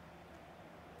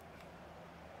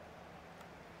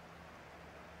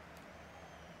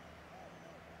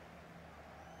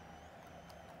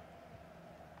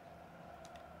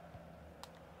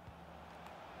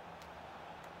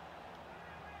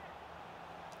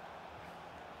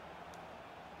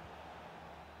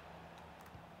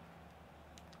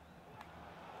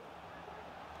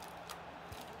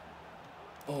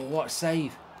 Oh, what a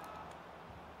save.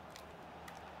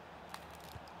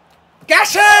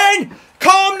 Gashin!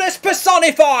 Calmness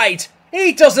personified!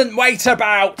 He doesn't wait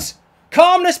about.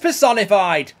 Calmness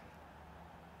personified.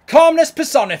 Calmness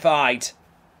personified.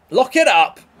 Lock it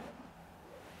up.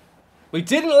 We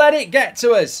didn't let it get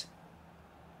to us.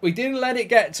 We didn't let it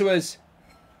get to us.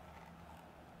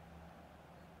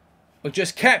 We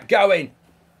just kept going.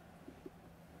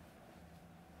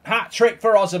 Hat trick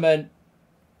for Osman.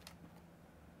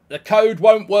 The code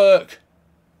won't work.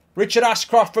 Richard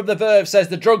Ashcroft from The Verve says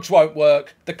the drugs won't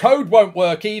work. The code won't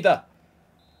work either.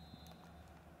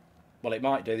 Well, it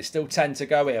might do. There's still 10 to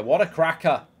go here. What a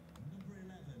cracker.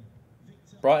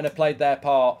 Brighton have played their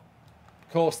part.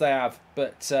 Of course they have.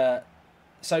 But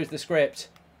so's the script.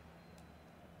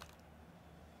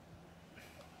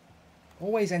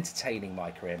 Always entertaining,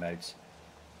 my career modes.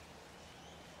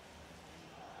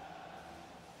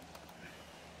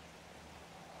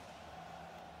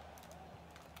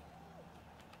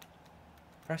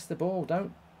 Press the ball.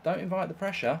 Don't invite the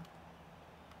pressure.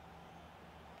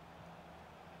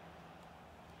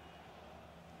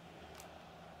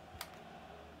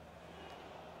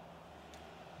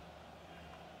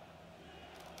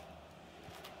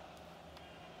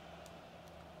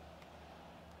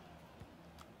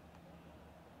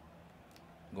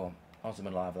 Go on.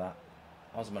 Osman will have that.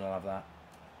 Osman will have that.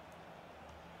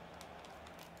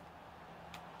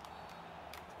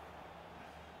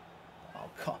 Oh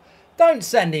God. Don't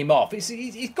send him off.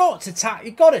 He's got to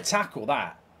tackle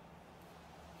that.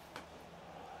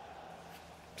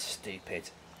 Stupid.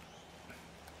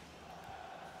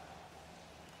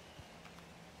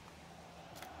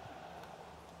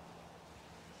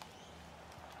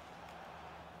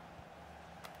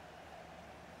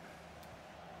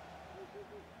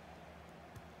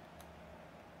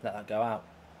 Let that go out.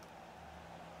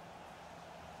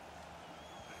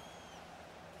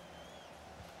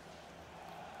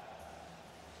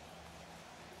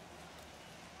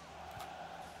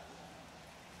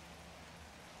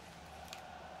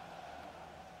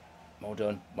 Well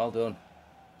done. Well done.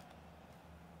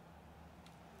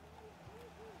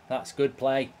 That's good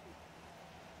play.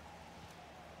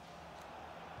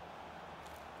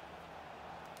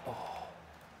 Oh.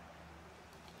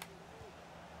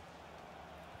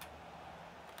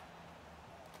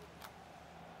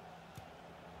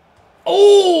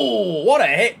 Oh, what a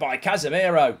hit by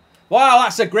Casemiro. Wow,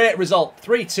 that's a great result.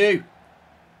 3-2.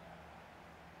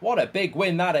 What a big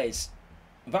win that is.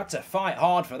 We've had to fight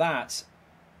hard for that.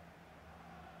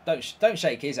 Don't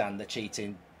shake his hand, the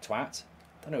cheating twat.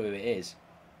 Don't know who it is.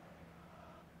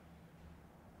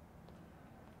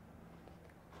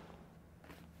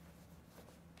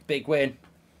 Big win.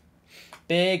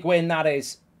 Big win that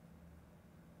is.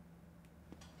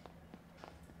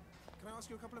 Can I ask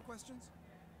you a couple of questions?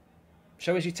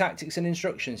 Show us your tactics and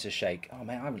instructions, says Shake. Oh,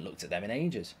 man, I haven't looked at them in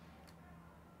ages.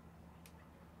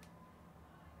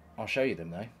 I'll show you them,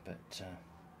 though. But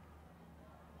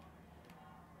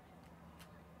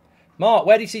Mark,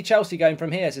 where do you see Chelsea going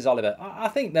from here, says Oliver? I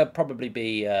think they'll probably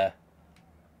be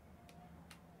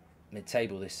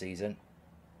mid-table this season.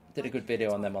 Did a good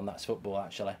video on them on That's Football,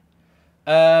 actually.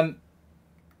 Team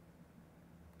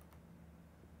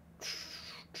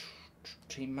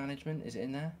management, is it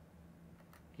in there?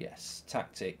 Yes.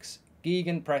 Tactics.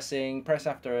 Gegen pressing, press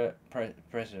after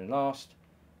pressing and last.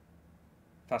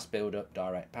 Fast build up,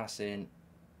 direct passing.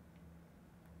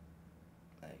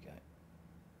 There you go.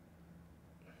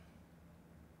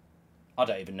 I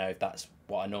don't even know if that's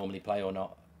what I normally play or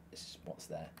not. This is what's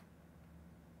there.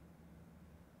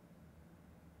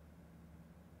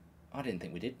 I didn't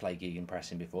think we did play Gegen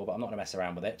pressing before, but I'm not going to mess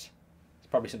around with it. It's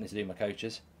probably something to do with my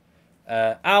coaches.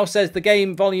 Al says the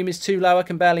game volume is too low. I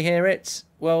can barely hear it.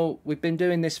 Well, we've been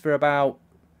doing this for about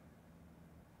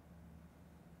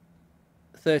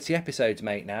 30 episodes,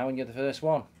 mate, now, and you're the first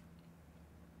one.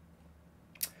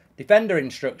 Defender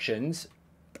instructions.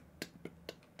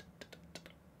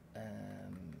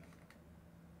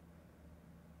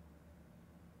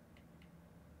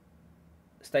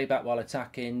 Stay back while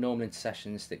attacking. Normal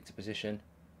intercessions. Stick to position.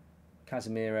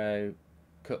 Casemiro.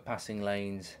 Cut passing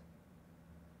lanes.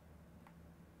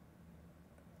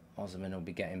 Osman will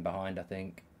be getting behind, I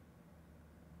think.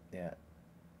 Yeah.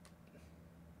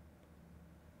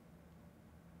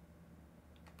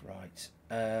 Right.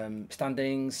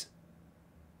 Standings.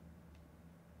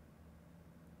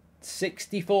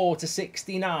 64 to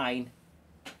 69.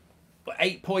 But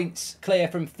 8 points clear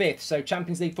from 5th. So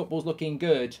Champions League football's looking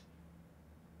good.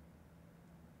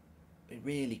 It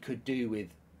really could do with...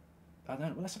 I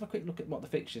don't know. Let's have a quick look at what the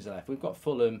fixtures are left. We've got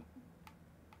Fulham.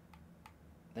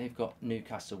 They've got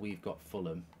Newcastle. We've got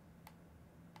Fulham.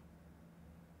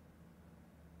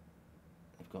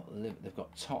 They've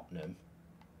got Tottenham.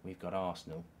 We've got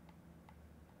Arsenal.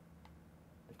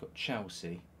 They've got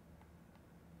Chelsea.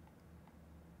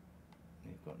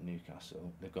 They've got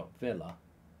Newcastle. They've got Villa.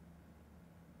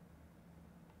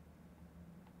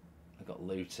 They've got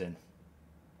Luton.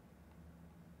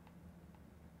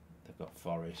 They've got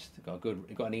Forest. They've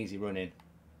got an easy run in.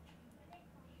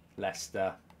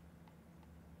 Leicester.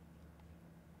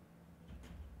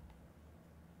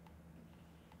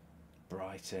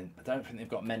 Brighton. I don't think they've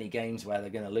got many games where they're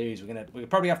going to lose. We'll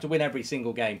probably have to win every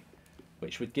single game,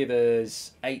 which would give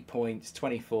us 8 points,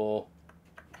 24,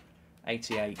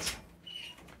 88.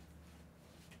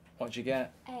 What'd you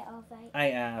get? 8 out of 8.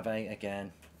 8 out of 8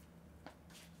 again.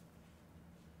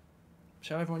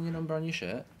 Show everyone your number on your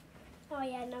shirt. Oh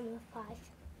yeah, number 5. Oh,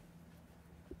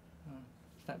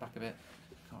 step back a bit.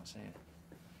 Can't see it.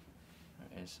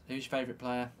 There it is. Who's your favourite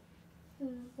player?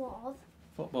 What of?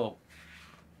 Football.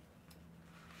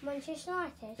 Manchester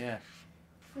United? Yeah.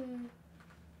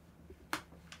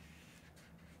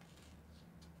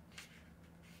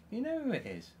 You know who it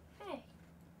is? Hey,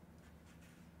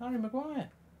 Harry Maguire.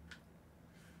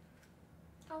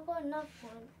 I've got another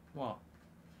one. What?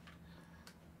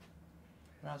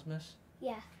 Rasmus?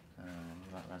 Yeah. Oh,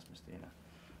 you like Rasmus, do you know?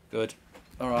 Good.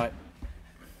 All right.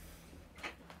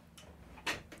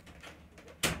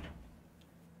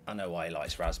 I know why he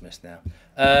likes Rasmus now.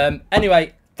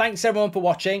 Anyway, thanks everyone for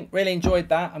watching. Really enjoyed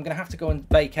that. I'm going to have to go and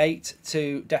vacate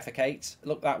to defecate.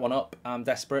 Look that one up. I'm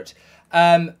desperate.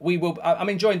 I'm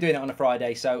enjoying doing it on a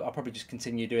Friday, so I'll probably just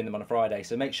continue doing them on a Friday.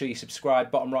 So make sure you subscribe,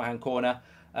 bottom right-hand corner.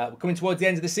 We're coming towards the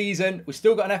end of the season. We've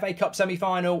still got an FA Cup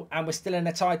semi-final, and we're still in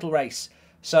a title race.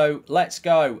 So let's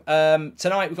go.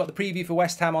 Tonight we've got the preview for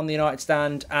West Ham on the United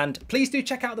Stand, and please do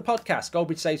check out the podcast,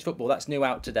 Goldbridge Saves Football. That's new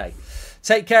out today.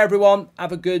 Take care, everyone.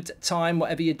 Have a good time,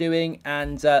 whatever you're doing,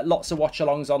 and lots of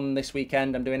watch-alongs on this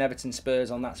weekend. I'm doing Everton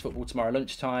Spurs on That's Football tomorrow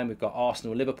lunchtime. We've got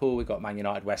Arsenal Liverpool. We've got Man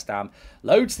United West Ham.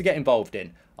 Loads to get involved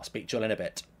in. I'll speak to you all in a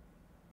bit.